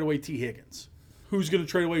going to trade away T. Higgins? Who's going to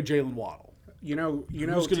trade away Jalen Waddle? You know,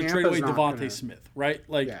 who's going to trade away Devontae Smith, right?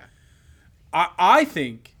 Yeah. I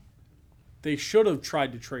think they should have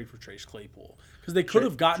tried to trade for Trace Claypool, because they could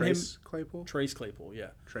have gotten Trace Claypool? Trace Claypool, yeah.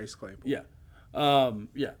 Trace Claypool. Yeah.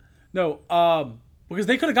 Yeah. No, because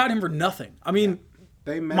they could have gotten him for nothing. I mean,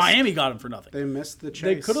 Miami got him for nothing. They missed the chase.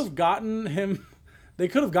 They could have gotten him. They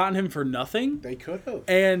could have gotten him for nothing. They could have.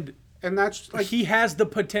 And that's he has the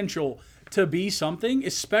potential to be something,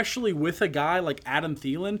 especially with a guy like Adam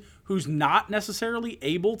Thielen, who's not necessarily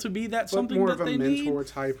able to be that something that they need. More of a mentor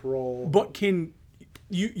type role. But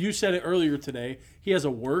you said it earlier today, he has a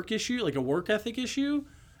work issue, like a work ethic issue.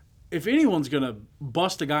 If anyone's going to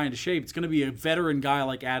bust a guy into shape, it's going to be a veteran guy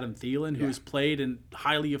like Adam Thielen, who's played in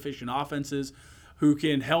highly efficient offenses, who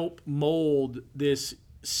can help mold this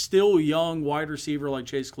still young wide receiver like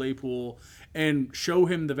Chase Claypool and show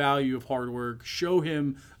him the value of hard work, show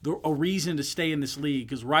him a reason to stay in this league.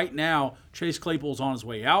 Because right now, Chase Claypool's on his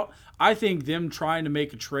way out. I think them trying to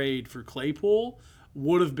make a trade for Claypool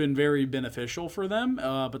would have been very beneficial for them,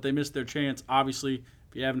 but they missed their chance. Obviously,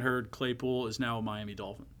 if you haven't heard, Claypool is now a Miami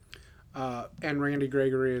Dolphin. And Randy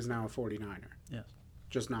Gregory is now a 49er. Yes.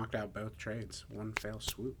 Just knocked out both trades. One fell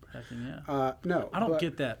swoop. Yeah. No. I don't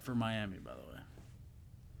get that for Miami, by the way.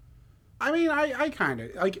 I mean, I kind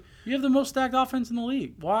of like. You have the most stacked offense in the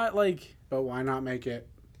league. Why, like? But why not make it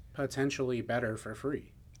potentially better for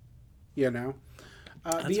free? You know.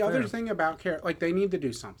 The other thing about they need to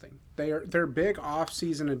do something. Their big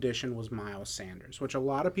off-season addition was Miles Sanders, which a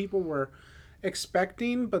lot of people were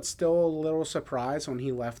expecting, but still a little surprised when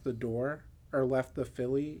he left the door or left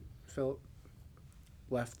the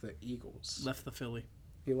left the Eagles. Left the Philly.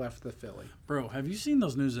 He left the Philly. Bro, have you seen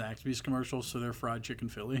those new Zaxby's commercials for their fried chicken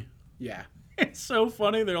Philly? Yeah. It's so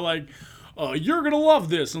funny. They're like, you're going to love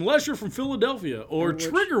this unless you're from Philadelphia. Or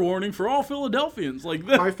trigger warning for all Philadelphians. Like,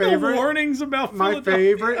 the warnings about Philadelphia. My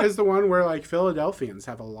favorite is the one where, like, Philadelphians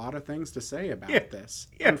have a lot of things to say about this.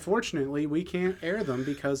 Yeah. Unfortunately, we can't air them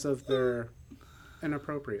because of their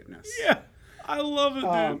inappropriateness. Yeah. I love it,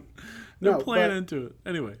 dude. They're playing into it.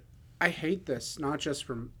 Anyway. I hate this, not just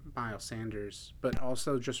from Miles Sanders, but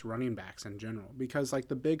also just running backs in general. Because, like,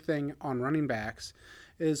 the big thing on running backs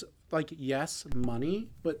is, like, yes, money,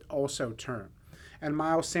 but also term. And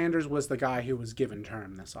Miles Sanders was the guy who was given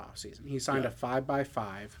term this offseason. He signed a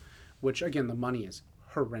 5x5, which, again, the money is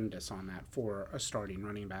horrendous on that for a starting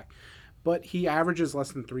running back. But he averages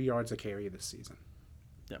less than 3 yards a carry this season.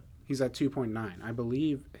 Yep. He's at 2.9. I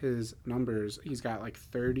believe his numbers, he's got like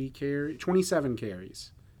 27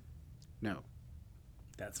 carries. No.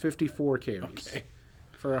 That's 54 carries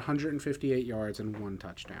for 158 yards and 1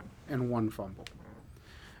 touchdown and 1 fumble.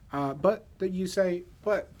 But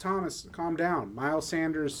Thomas, calm down. Miles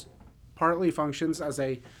Sanders partly functions as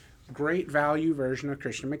a great value version of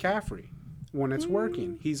Christian McCaffrey when it's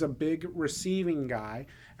working. He's a big receiving guy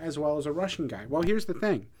as well as a rushing guy. Well, here's the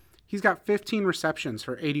thing. He's got 15 receptions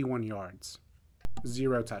for 81 yards,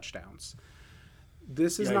 0 touchdowns.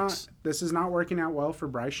 This is not working out well for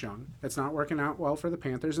Bryce Young. It's not working out well for the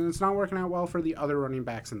Panthers, and it's not working out well for the other running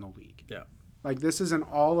backs in the league. Yeah. Like, this is an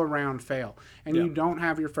all-around fail, and you don't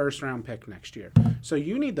have your first-round pick next year. So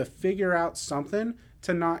you need to figure out something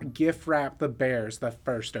to not gift-wrap the Bears the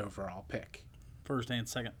first overall pick. First and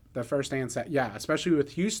second. The first and second, yeah, especially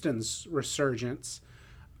with Houston's resurgence.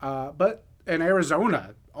 But in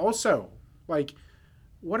Arizona, also, like,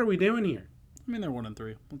 what are we doing here? I mean, they're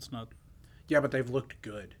 1-3. Let's not. Yeah, but they've looked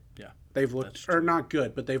good. Yeah. They've looked, or not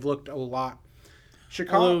good, but they've looked a lot.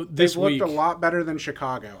 They've looked a lot better than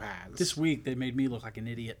Chicago has. This week, they made me look like an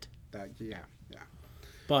idiot. Yeah.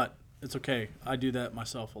 But it's okay. I do that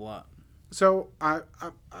myself a lot. So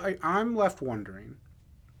I'm left wondering,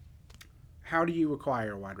 how do you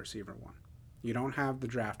acquire a wide receiver 1? You don't have the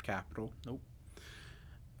draft capital. Nope.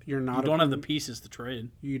 You don't have the pieces to trade.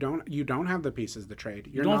 You don't have the pieces to trade.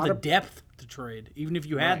 You don't have the depth to trade, even if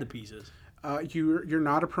you had the pieces. You're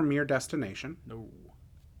not a premier destination. No.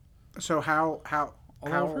 So how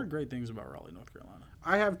I've heard great things about Raleigh, North Carolina.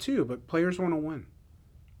 I have too, but players want to win.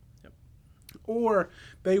 Yep. Or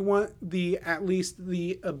they want at least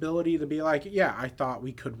the ability to be like, yeah, I thought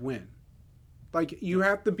we could win. Like, you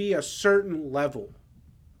have to be a certain level.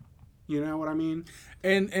 You know what I mean?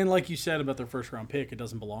 And like you said about their first round pick, it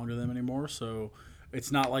doesn't belong to them anymore. So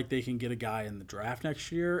it's not like they can get a guy in the draft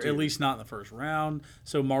next year, at least not in the first round.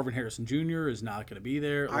 So Marvin Harrison Jr. is not going to be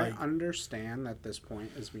there. I understand that this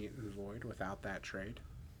point is mute and void without that trade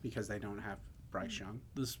because they don't have Bryce Young.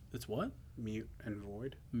 It's what? Mute and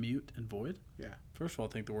void. Mute and void? Yeah. First of all, I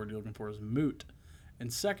think the word you're looking for is moot.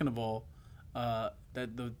 And second of all, that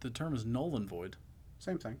the term is null and void.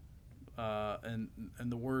 Same thing. And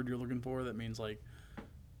the word you're looking for, that means like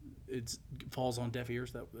it falls on deaf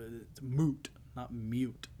ears. That it's moot, not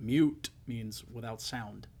mute. Mute means without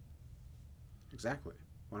sound. Exactly.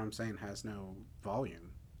 What I'm saying has no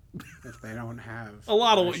volume. If they don't have a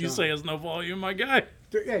lot of what you say has no volume, my guy.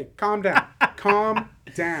 Hey, calm down. Calm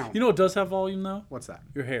down. You know what does have volume though? What's that?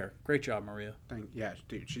 Your hair. Great job, Maria. Yeah,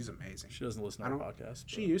 dude, she's amazing. She doesn't listen to our podcast.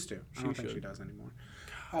 She used to. I don't think she does anymore.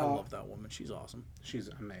 God, I love that woman. She's awesome. She's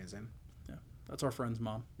amazing. Yeah, that's our friend's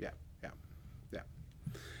mom. Yeah.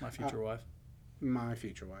 My future wife. My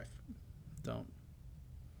future wife. Don't.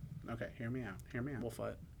 Okay, hear me out. We'll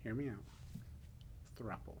fight. Hear me out.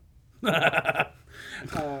 Thruple.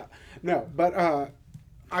 No, but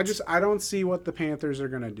I don't see what the Panthers are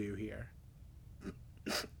gonna do here.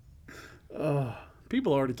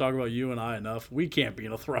 People already talk about you and I enough. We can't be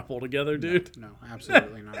in a throuple together, dude. No,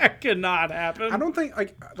 absolutely not. That cannot happen. I don't think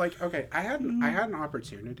like okay. I had an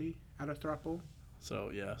opportunity at a throuple. So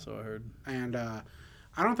I heard. And I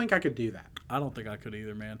don't think I could do that. I don't think I could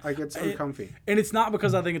either, man. Like it's uncomfy. And it's not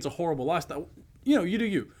because I think it's a horrible lifestyle. You know, you do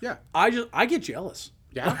you. Yeah. I get jealous.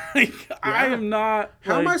 Yeah. I am not.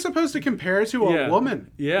 How am I supposed to compare to a woman?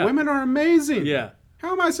 Yeah. Women are amazing. Yeah.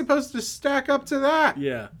 How am I supposed to stack up to that?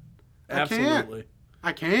 Yeah. Absolutely.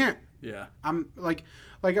 I can't. Yeah. I'm like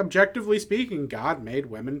objectively speaking, God made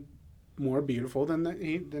women more beautiful than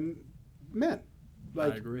men.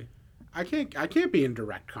 Like, I agree. I can't be in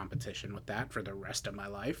direct competition with that for the rest of my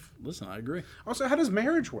life. Listen, I agree. Also, how does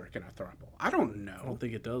marriage work in a throuple? I don't know. I don't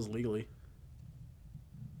think it does legally.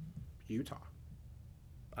 Utah.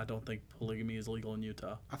 I don't think polygamy is legal in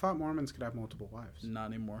Utah. I thought Mormons could have multiple wives. Not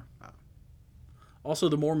anymore. Oh. Also,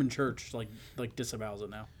 the Mormon Church like disavows it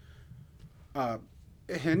now.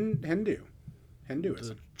 Hinduism.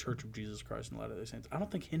 The Church of Jesus Christ and Latter-day Saints. I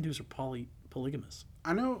don't think Hindus are polygamous.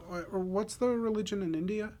 I know. Or what's the religion in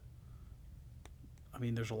India? I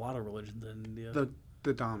mean, there's a lot of religions in India.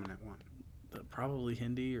 The dominant one. Probably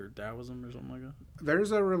Hindi or Taoism or something like that.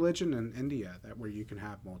 There's a religion in India where you can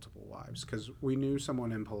have multiple wives, because we knew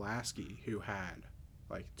someone in Pulaski who had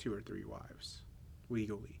like 2 or 3 wives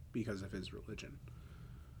legally because of his religion.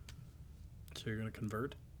 So you're going to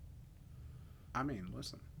convert? I mean,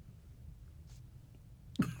 listen.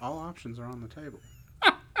 All options are on the table.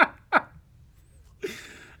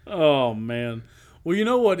 Oh, man. Well, you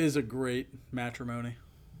know what is a great matrimony?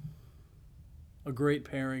 A great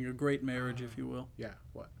pairing, a great marriage, if you will. Yeah,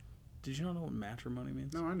 what? Did you not know what matrimony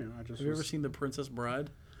means? No, I knew. Have you ever seen The Princess Bride?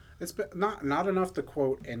 It's not enough to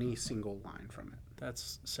quote any single line from it.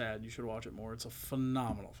 That's sad. You should watch it more. It's a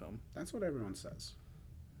phenomenal film. That's what everyone says.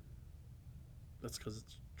 That's because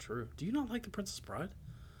it's true. Do you not like The Princess Bride?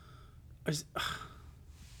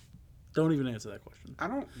 Don't even answer that question.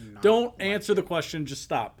 Don't answer the question. Just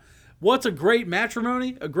stop. What's a great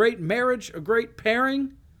matrimony? A great marriage? A great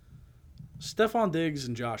pairing? Stephon Diggs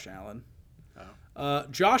and Josh Allen. Oh.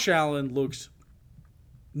 Josh Allen looks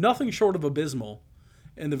nothing short of abysmal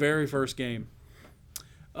in the very first game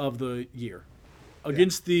of the year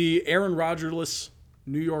against the Aaron Rodgers-less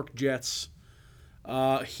New York Jets.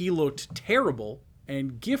 He looked terrible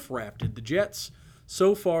and gift-wrapped the Jets.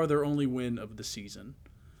 So far, their only win of the season.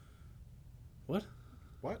 What?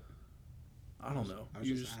 What? I don't know. I was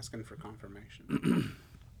just asking for confirmation.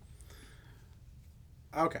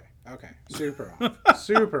 Okay. Super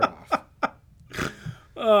off.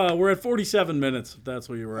 We're at 47 minutes, if that's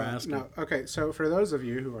what you were asking. No. Okay, so for those of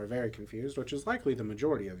you who are very confused, which is likely the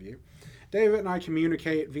majority of you, David and I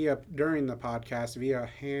communicate during the podcast via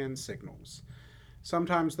hand signals.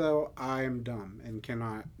 Sometimes, though, I am dumb and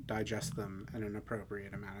cannot digest them in an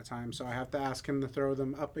appropriate amount of time, so I have to ask him to throw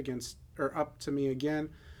them up to me again,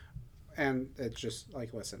 and it's just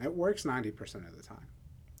like, listen, it works 90% of the time.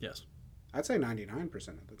 Yes. I'd say 99%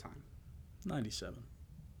 of the time. 97.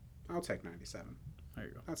 I'll take 97. There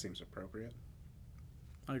you go. That seems appropriate.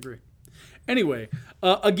 I agree. Anyway,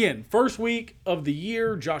 again, first week of the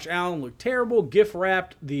year, Josh Allen looked terrible. Gift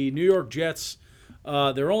wrapped the New York Jets.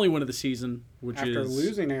 Their only win of the season, after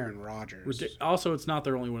losing Aaron Rodgers. Also, it's not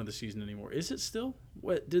their only win of the season anymore. Is it still?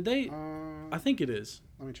 What did they? I think it is.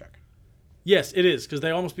 Let me check. Yes, it is, because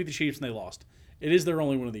they almost beat the Chiefs and they lost. It is their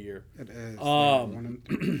only win of the year. It is.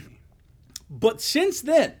 1-3. But since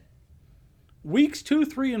then, weeks 2,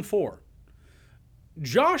 3, and 4,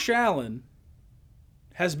 Josh Allen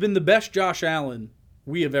has been the best Josh Allen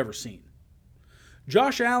we have ever seen.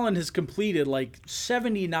 Josh Allen has completed like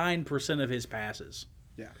 79% of his passes.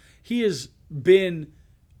 Yeah. He has been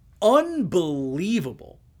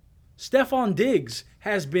unbelievable. Stephon Diggs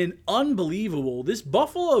has been unbelievable. This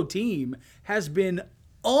Buffalo team has been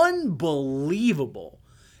unbelievable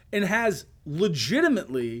and has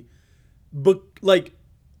legitimately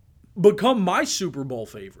become my Super Bowl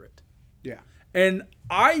favorite. Yeah. And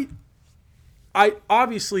I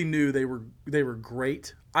obviously knew they were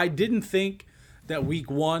great. I didn't think that week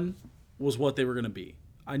 1 was what they were going to be.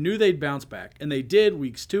 I knew they'd bounce back, and they did.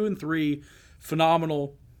 Weeks 2 and 3,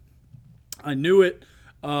 phenomenal. I knew it.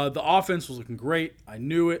 The offense was looking great. I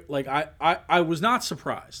knew it. Like I was not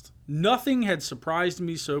surprised. Nothing had surprised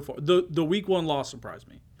me so far. The week 1 loss surprised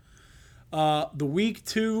me. The week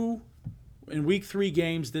 2 and week 3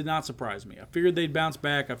 games did not surprise me. I figured they'd bounce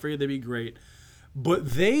back. I figured they'd be great.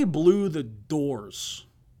 But they blew the doors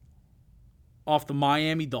off the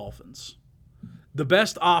Miami Dolphins. The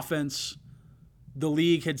best offense the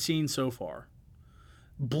league had seen so far.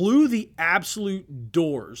 Blew the absolute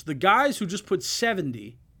doors. The guys who just put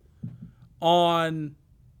 70 on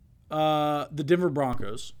the Denver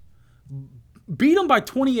Broncos. Beat them by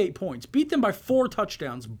 28 points. Beat them by 4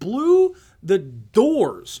 touchdowns. Blew the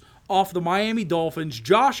doors off the Miami Dolphins.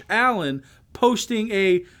 Josh Allen posting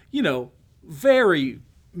a, very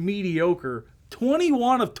mediocre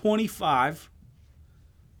 21 of 25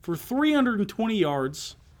 for 320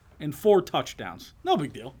 yards and 4 touchdowns. No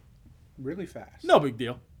big deal. Really fast. No big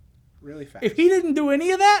deal. Really fast. If he didn't do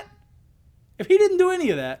any of that,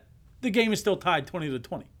 the game is still tied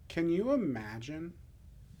 20-20. Can you imagine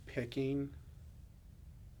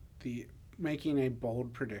making a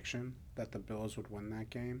bold prediction that the Bills would win that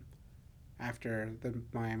game after the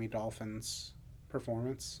Miami Dolphins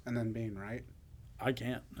performance and then being right? I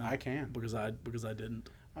can't. No, I can. Because I didn't.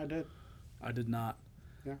 I did. I did not.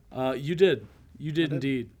 Yeah. You did. You did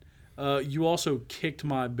indeed. You also kicked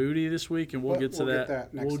my booty this week, and we'll get to that.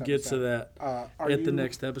 We'll get to that at the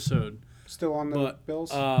next episode. Still on the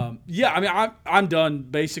Bills? Yeah, I mean, I'm done,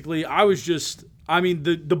 basically.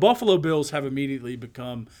 The Buffalo Bills have immediately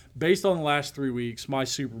become, based on the last 3 weeks, my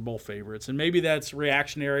Super Bowl favorites. And maybe that's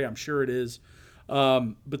reactionary. I'm sure it is.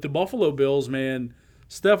 But the Buffalo Bills, man,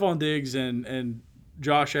 Stephon Diggs and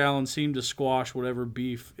Josh Allen seemed to squash whatever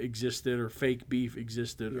beef existed or fake beef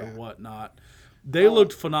existed or whatnot. They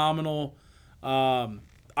looked phenomenal.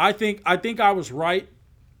 I think I was right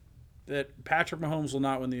that Patrick Mahomes will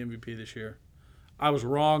not win the MVP this year. I was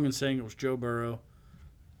wrong in saying it was Joe Burrow.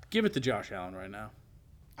 Give it to Josh Allen right now.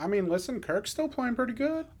 I mean, listen, Kirk's still playing pretty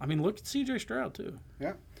good. I mean, look at C.J. Stroud, too.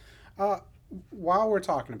 Yeah. While we're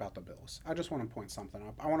talking about the Bills, I just want to point something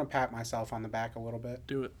up. I want to pat myself on the back a little bit.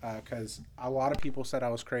 Do it. Because a lot of people said I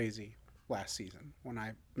was crazy last season when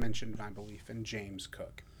I mentioned my belief in James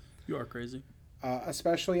Cook. You are crazy.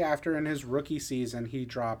 Especially after in his rookie season, he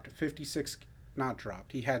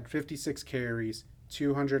had 56 carries,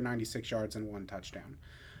 296 yards, and 1 touchdown.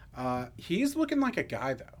 He's looking like a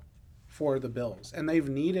guy, though, for the Bills, and they've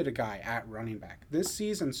needed a guy at running back. This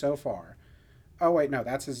season so far, oh, wait, no,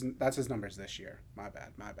 that's his numbers this year. My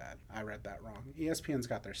bad. I read that wrong. ESPN's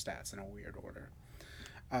got their stats in a weird order.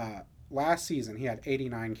 Last season, he had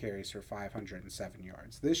 89 carries for 507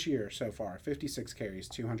 yards. This year, so far, 56 carries,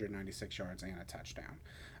 296 yards, and a touchdown.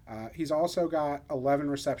 He's also got 11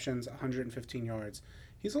 receptions, 115 yards.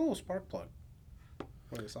 He's a little spark plug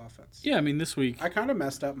for this offense. Yeah, I mean, this week... I kind of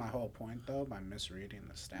messed up my whole point, though, by misreading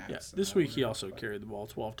the stats. Yeah, this week he also carried the ball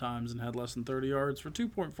 12 times and had less than 30 yards for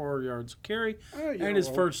 2.4 yards a carry. And his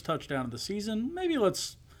first touchdown of the season. Maybe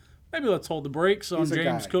let's hold the brakes on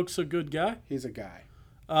James Cook's a good guy. He's a guy.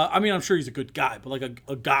 I'm sure he's a good guy, but like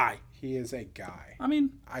a guy. He is a guy. I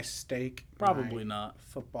mean, I stake probably not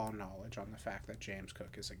football knowledge on the fact that James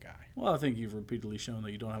Cook is a guy. Well, I think you've repeatedly shown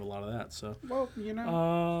that you don't have a lot of that. So, well, we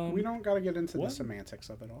don't got to get into the semantics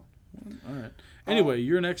of it all. All right. Anyway,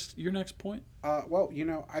 your next point. Well,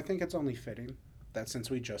 I think it's only fitting that since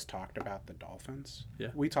we just talked about the Dolphins,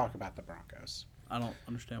 we talk about the Broncos. I don't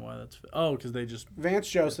understand why that's... Oh, because they just... Vance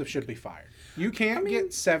Joseph should be fired. You can't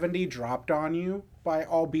get 70 dropped on you by,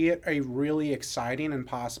 albeit a really exciting and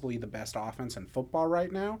possibly the best offense in football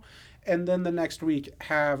right now, and then the next week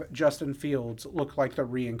have Justin Fields look like the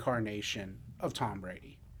reincarnation of Tom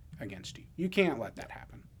Brady against you. You can't let that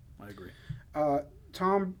happen. I agree. Not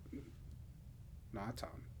Tom.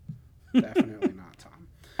 Definitely not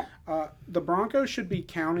Tom. The Broncos should be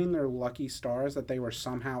counting their lucky stars that they were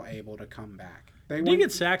somehow able to come back. They did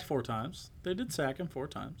get sacked 4 times. They did sack him 4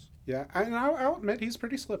 times. Yeah, and I'll admit he's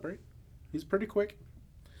pretty slippery. He's pretty quick.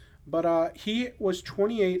 But he was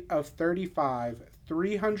 28 of 35,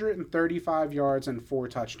 335 yards and 4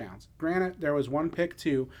 touchdowns. Granted, there was 1 pick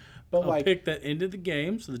too. But a pick that ended the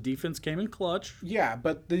game, so the defense came in clutch. Yeah,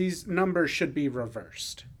 but these numbers should be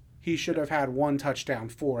reversed. He should have had 1 touchdown,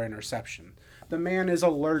 4 interceptions. The man is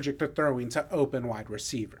allergic to throwing to open wide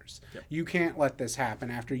receivers. Yep. You can't let this happen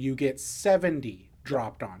after you get 70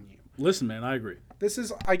 dropped on you. Listen, man, I agree. This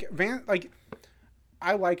is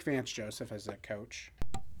I like Vance Joseph as a coach,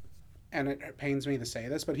 and it pains me to say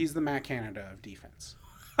this, but he's the Matt Canada of defense.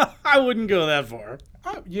 I wouldn't go that far.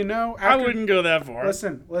 I wouldn't go that far.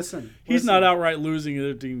 Listen. He's not outright losing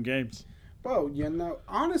 13 games. Well,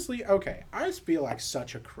 honestly, okay, I just feel like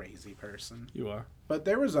such a crazy person. You are. But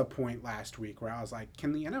there was a point last week where I was like,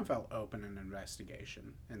 can the NFL open an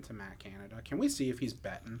investigation into Matt Canada? Can we see if he's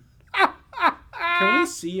betting? Can we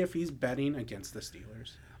see if he's betting against the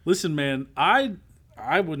Steelers? Listen, man, I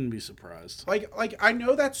wouldn't be surprised. Like I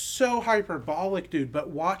know that's so hyperbolic, dude, but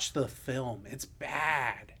watch the film. It's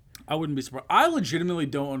bad. I wouldn't be surprised. I legitimately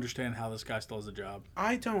don't understand how this guy still has a job.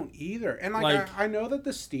 I don't either. And I know that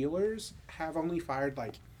the Steelers have only fired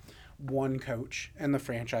one coach in the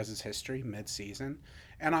franchise's history mid-season.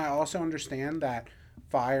 And I also understand that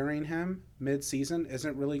firing him mid-season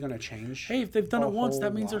isn't really going to change. Hey, if they've done it once,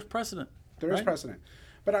 that means there's precedent. There is precedent.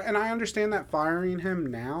 But I understand that firing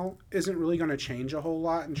him now isn't really going to change a whole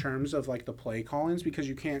lot in terms of like the play callings, because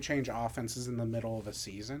you can't change offenses in the middle of a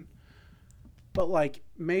season. But like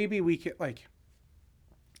maybe we could like.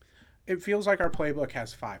 It feels like our playbook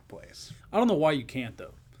has 5 plays. I don't know why you can't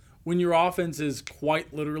though. When your offense is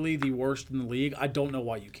quite literally the worst in the league, I don't know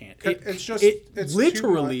why you can't. It's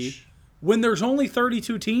literally when there's only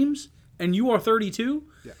 32 teams and you are 32,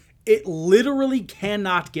 it literally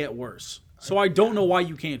cannot get worse. So I don't know why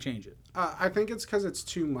you can't change it. I think it's because it's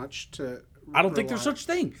too much to. I don't think there's such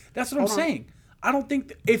thing. That's what I'm saying. I don't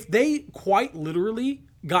think if they quite literally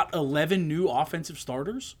got 11 new offensive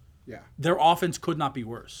starters, their offense could not be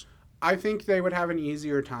worse. I think they would have an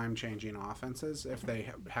easier time changing offenses if they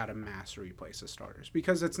had a mass replace of starters,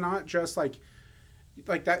 because it's not just like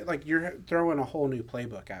that. Like you're throwing a whole new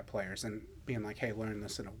playbook at players and being like, "Hey, learn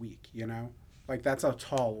this in a week." You know, like that's a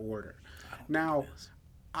tall order. Now,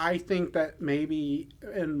 I think that maybe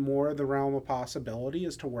in more of the realm of possibility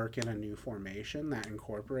is to work in a new formation that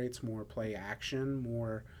incorporates more play action,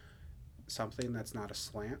 more something that's not a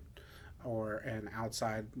slant or an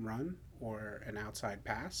outside run or an outside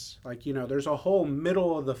pass. Like, you know, there's a whole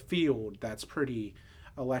middle of the field that's pretty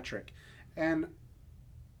electric. And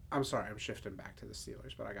I'm sorry, I'm shifting back to the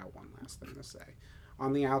Steelers, but I got one last thing to say.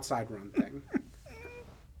 On the outside run thing,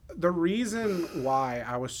 the reason why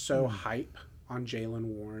I was so hype on Jaylen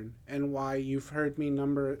Warren and why you've heard me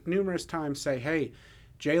numerous times say, hey,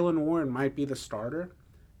 Jaylen Warren might be the starter,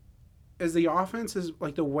 is the offense is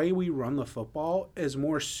like the way we run the football is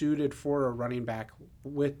more suited for a running back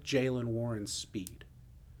with Jaylen Warren's speed.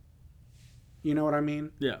 You know what I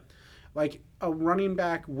mean? Yeah. Like a running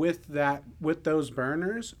back with those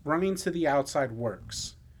burners, running to the outside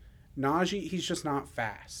works. Najee, he's just not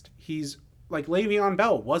fast. He's like Le'Veon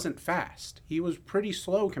Bell wasn't fast. He was pretty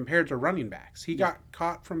slow compared to running backs. He got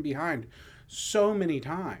caught from behind so many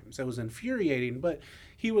times. It was infuriating, but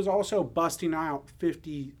he was also busting out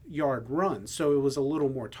 50-yard runs, so it was a little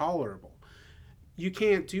more tolerable. You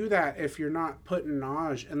can't do that if you're not putting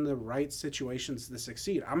Najee in the right situations to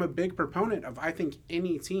succeed. I'm a big proponent of, I think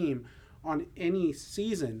any team on any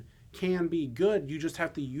season can be good. You just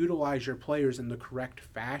have to utilize your players in the correct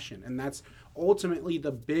fashion, and that's ultimately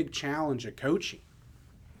the big challenge of coaching.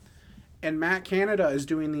 And Matt Canada is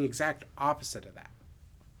doing the exact opposite of that.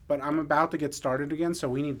 But I'm about to get started again, so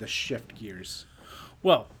we need to shift gears.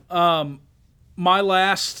 Well, my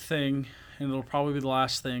last thing, and it'll probably be the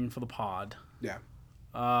last thing for the pod. Yeah.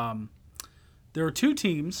 There are 2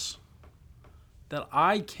 teams that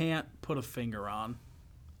I can't put a finger on.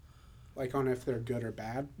 Like on if they're good or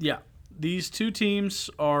bad? Yeah. These 2 teams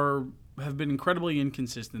have been incredibly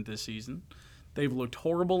inconsistent this season. They've looked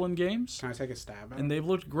horrible in games. Can I take a stab at it? And they've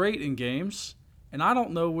looked great in games. And I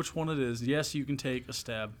don't know which one it is. Yes, you can take a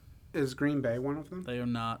stab. Is Green Bay one of them? They are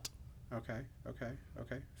not. Okay.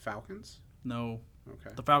 Falcons? No.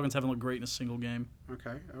 Okay. The Falcons haven't looked great in a single game.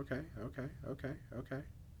 Okay.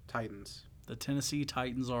 Titans. The Tennessee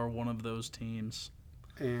Titans are one of those teams.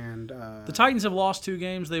 And the Titans have lost 2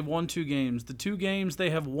 games. They've won 2 games. The 2 games they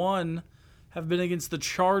have won have been against the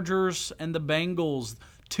Chargers and the Bengals,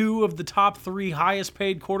 2 of the top 3 highest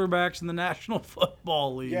paid quarterbacks in the National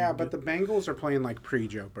Football League. Yeah, but the Bengals are playing like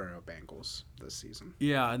pre-Joe Burrow Bengals this season.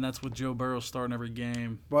 Yeah, and that's with Joe Burrow starting every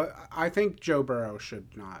game. But I think Joe Burrow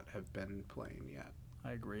should not have been playing yet.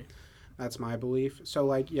 I agree. That's my belief. So,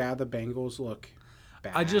 like, yeah, the Bengals look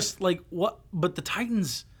bad. I just, like, what? But the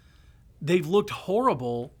Titans, they've looked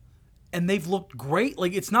horrible, and they've looked great.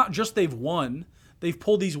 Like, it's not just they've won. They've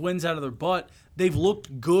pulled these wins out of their butt. They've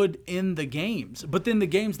looked good in the games. But then the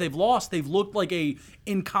games they've lost, they've looked like a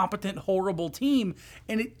incompetent, horrible team.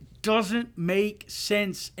 And it doesn't make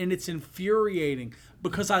sense, and it's infuriating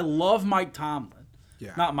because I love Mike Tomlin.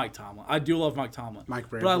 Yeah. Not Mike Tomlin. I do love Mike Tomlin.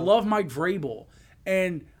 Mike Vrabel. But I love Mike Vrabel.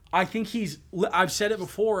 And I think I've said it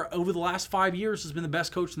before, over the last 5 years has been the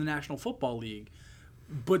best coach in the National Football League.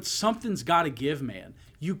 But something's got to give, man.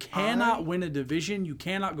 You cannot win a division. You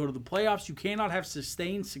cannot go to the playoffs. You cannot have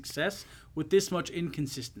sustained success with this much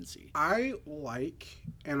inconsistency. I like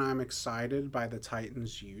and I'm excited by the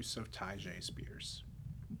Titans' use of Tyjae Spears,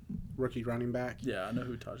 rookie running back. Yeah, I know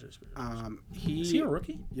who Tyjae Spears is. Is he a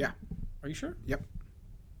rookie? Yeah. Are you sure? Yep.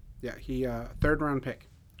 Yeah, he 3rd-round pick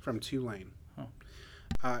from Tulane.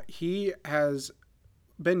 Oh. He has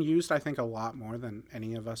been used, I think, a lot more than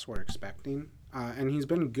any of us were expecting. And he's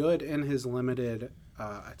been good in his limited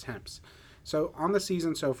attempts. So on the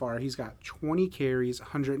season so far, he's got 20 carries,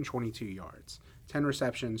 122 yards. 10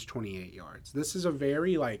 receptions, 28 yards. This is a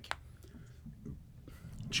very,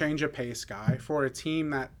 change of pace guy for a team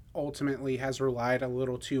that ultimately has relied a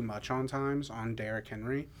little too much on times on Derrick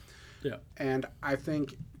Henry. Yeah. And I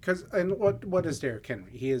think, what is Derrick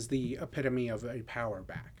Henry? He is the epitome of a power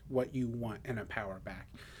back, what you want in a power back.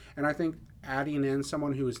 And I think adding in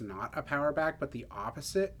someone who is not a power back, but the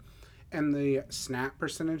opposite, and the snap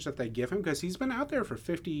percentage that they give him, because he's been out there for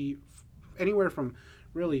anywhere from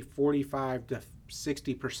really 45 to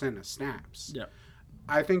 60% of snaps. Yeah.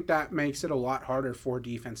 I think that makes it a lot harder for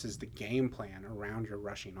defenses to game plan around your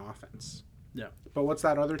rushing offense. Yeah. But what's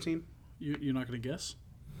that other team? You're not going to guess?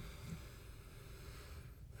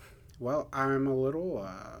 Well, I'm a little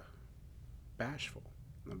bashful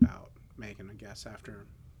about making a guess after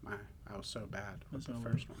I was so bad with the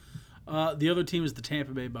first one. The other team is the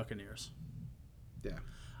Tampa Bay Buccaneers. Yeah.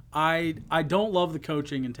 I don't love the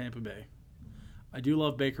coaching in Tampa Bay. I do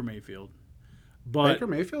love Baker Mayfield. But Baker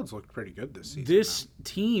Mayfield's looked pretty good this season. This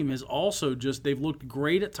team is also they've looked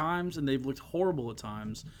great at times and they've looked horrible at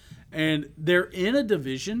times. And they're in a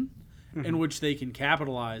division in which they can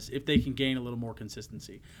capitalize if they can gain a little more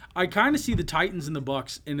consistency. I kind of see the Titans and the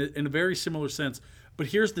Bucs in a very similar sense, but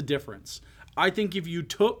here's the difference. I think if you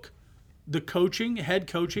took the head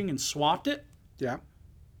coaching, and swapped it, yeah,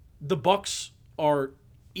 the Bucs are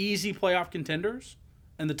easy playoff contenders,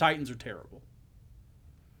 and the Titans are terrible.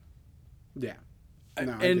 Yeah.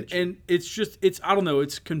 No, and it's I don't know,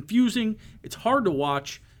 it's confusing, it's hard to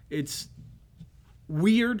watch, it's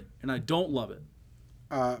weird, and I don't love it.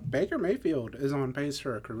 Baker Mayfield is on pace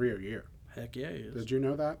for a career year. Heck yeah, he is. Did you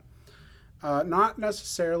know that? Not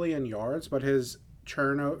necessarily in yards, but his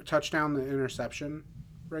touchdown to interception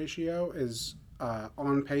ratio is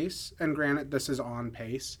on pace. And granted, this is on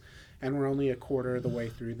pace, and we're only a quarter of the way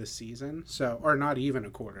through the season, or not even a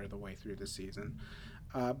quarter of the way through the season.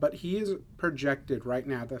 But he is projected right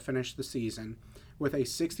now to finish the season with a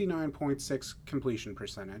 69.6 completion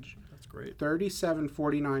percentage. That's great.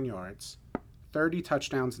 37.49 yards, 30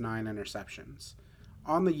 touchdowns, 9 interceptions.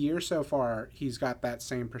 On the year so far, he's got that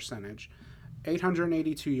same percentage.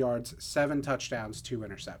 882 yards, 7 touchdowns, 2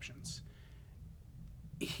 interceptions.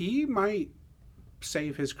 He might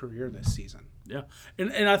save his career this season. Yeah.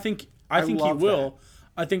 And I think he will.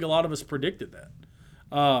 That. I think a lot of us predicted that.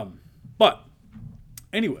 But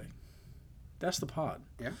anyway, that's the pod.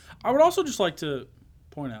 Yeah. I would also just like to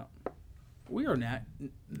point out we are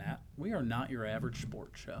not your average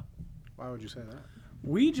sports show. Why would you say that?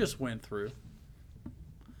 We just went through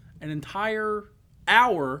an entire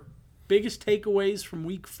hour, biggest takeaways from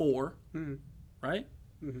week 4, right?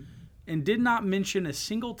 Mm-hmm. And did not mention a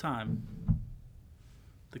single time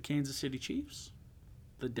the Kansas City Chiefs,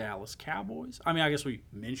 the Dallas Cowboys. I mean, I guess we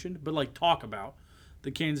mentioned, but talk about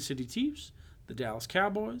the Kansas City Chiefs, the Dallas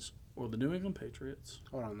Cowboys, or the New England Patriots.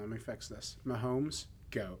 Hold on, let me fix this. Mahomes,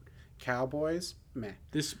 GOAT. Cowboys, meh.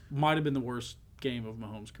 This might have been the worst game of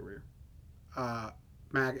Mahomes' career.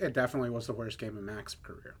 It definitely was the worst game of Mac's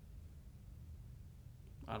career.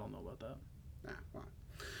 I don't know about that. Well,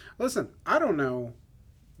 listen, I don't know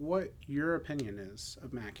what your opinion is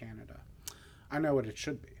of Matt Canada. I know what it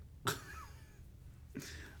should be.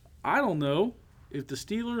 I don't know if the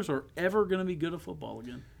Steelers are ever going to be good at football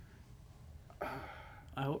again.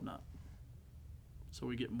 I hope not. So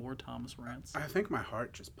we get more Thomas rants. I think my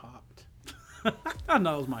heart just popped.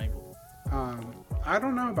 No, it was my ankle. I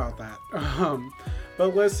don't know about that.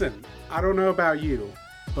 But listen, I don't know about you,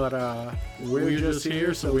 but we're just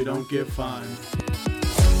here so we don't get fined.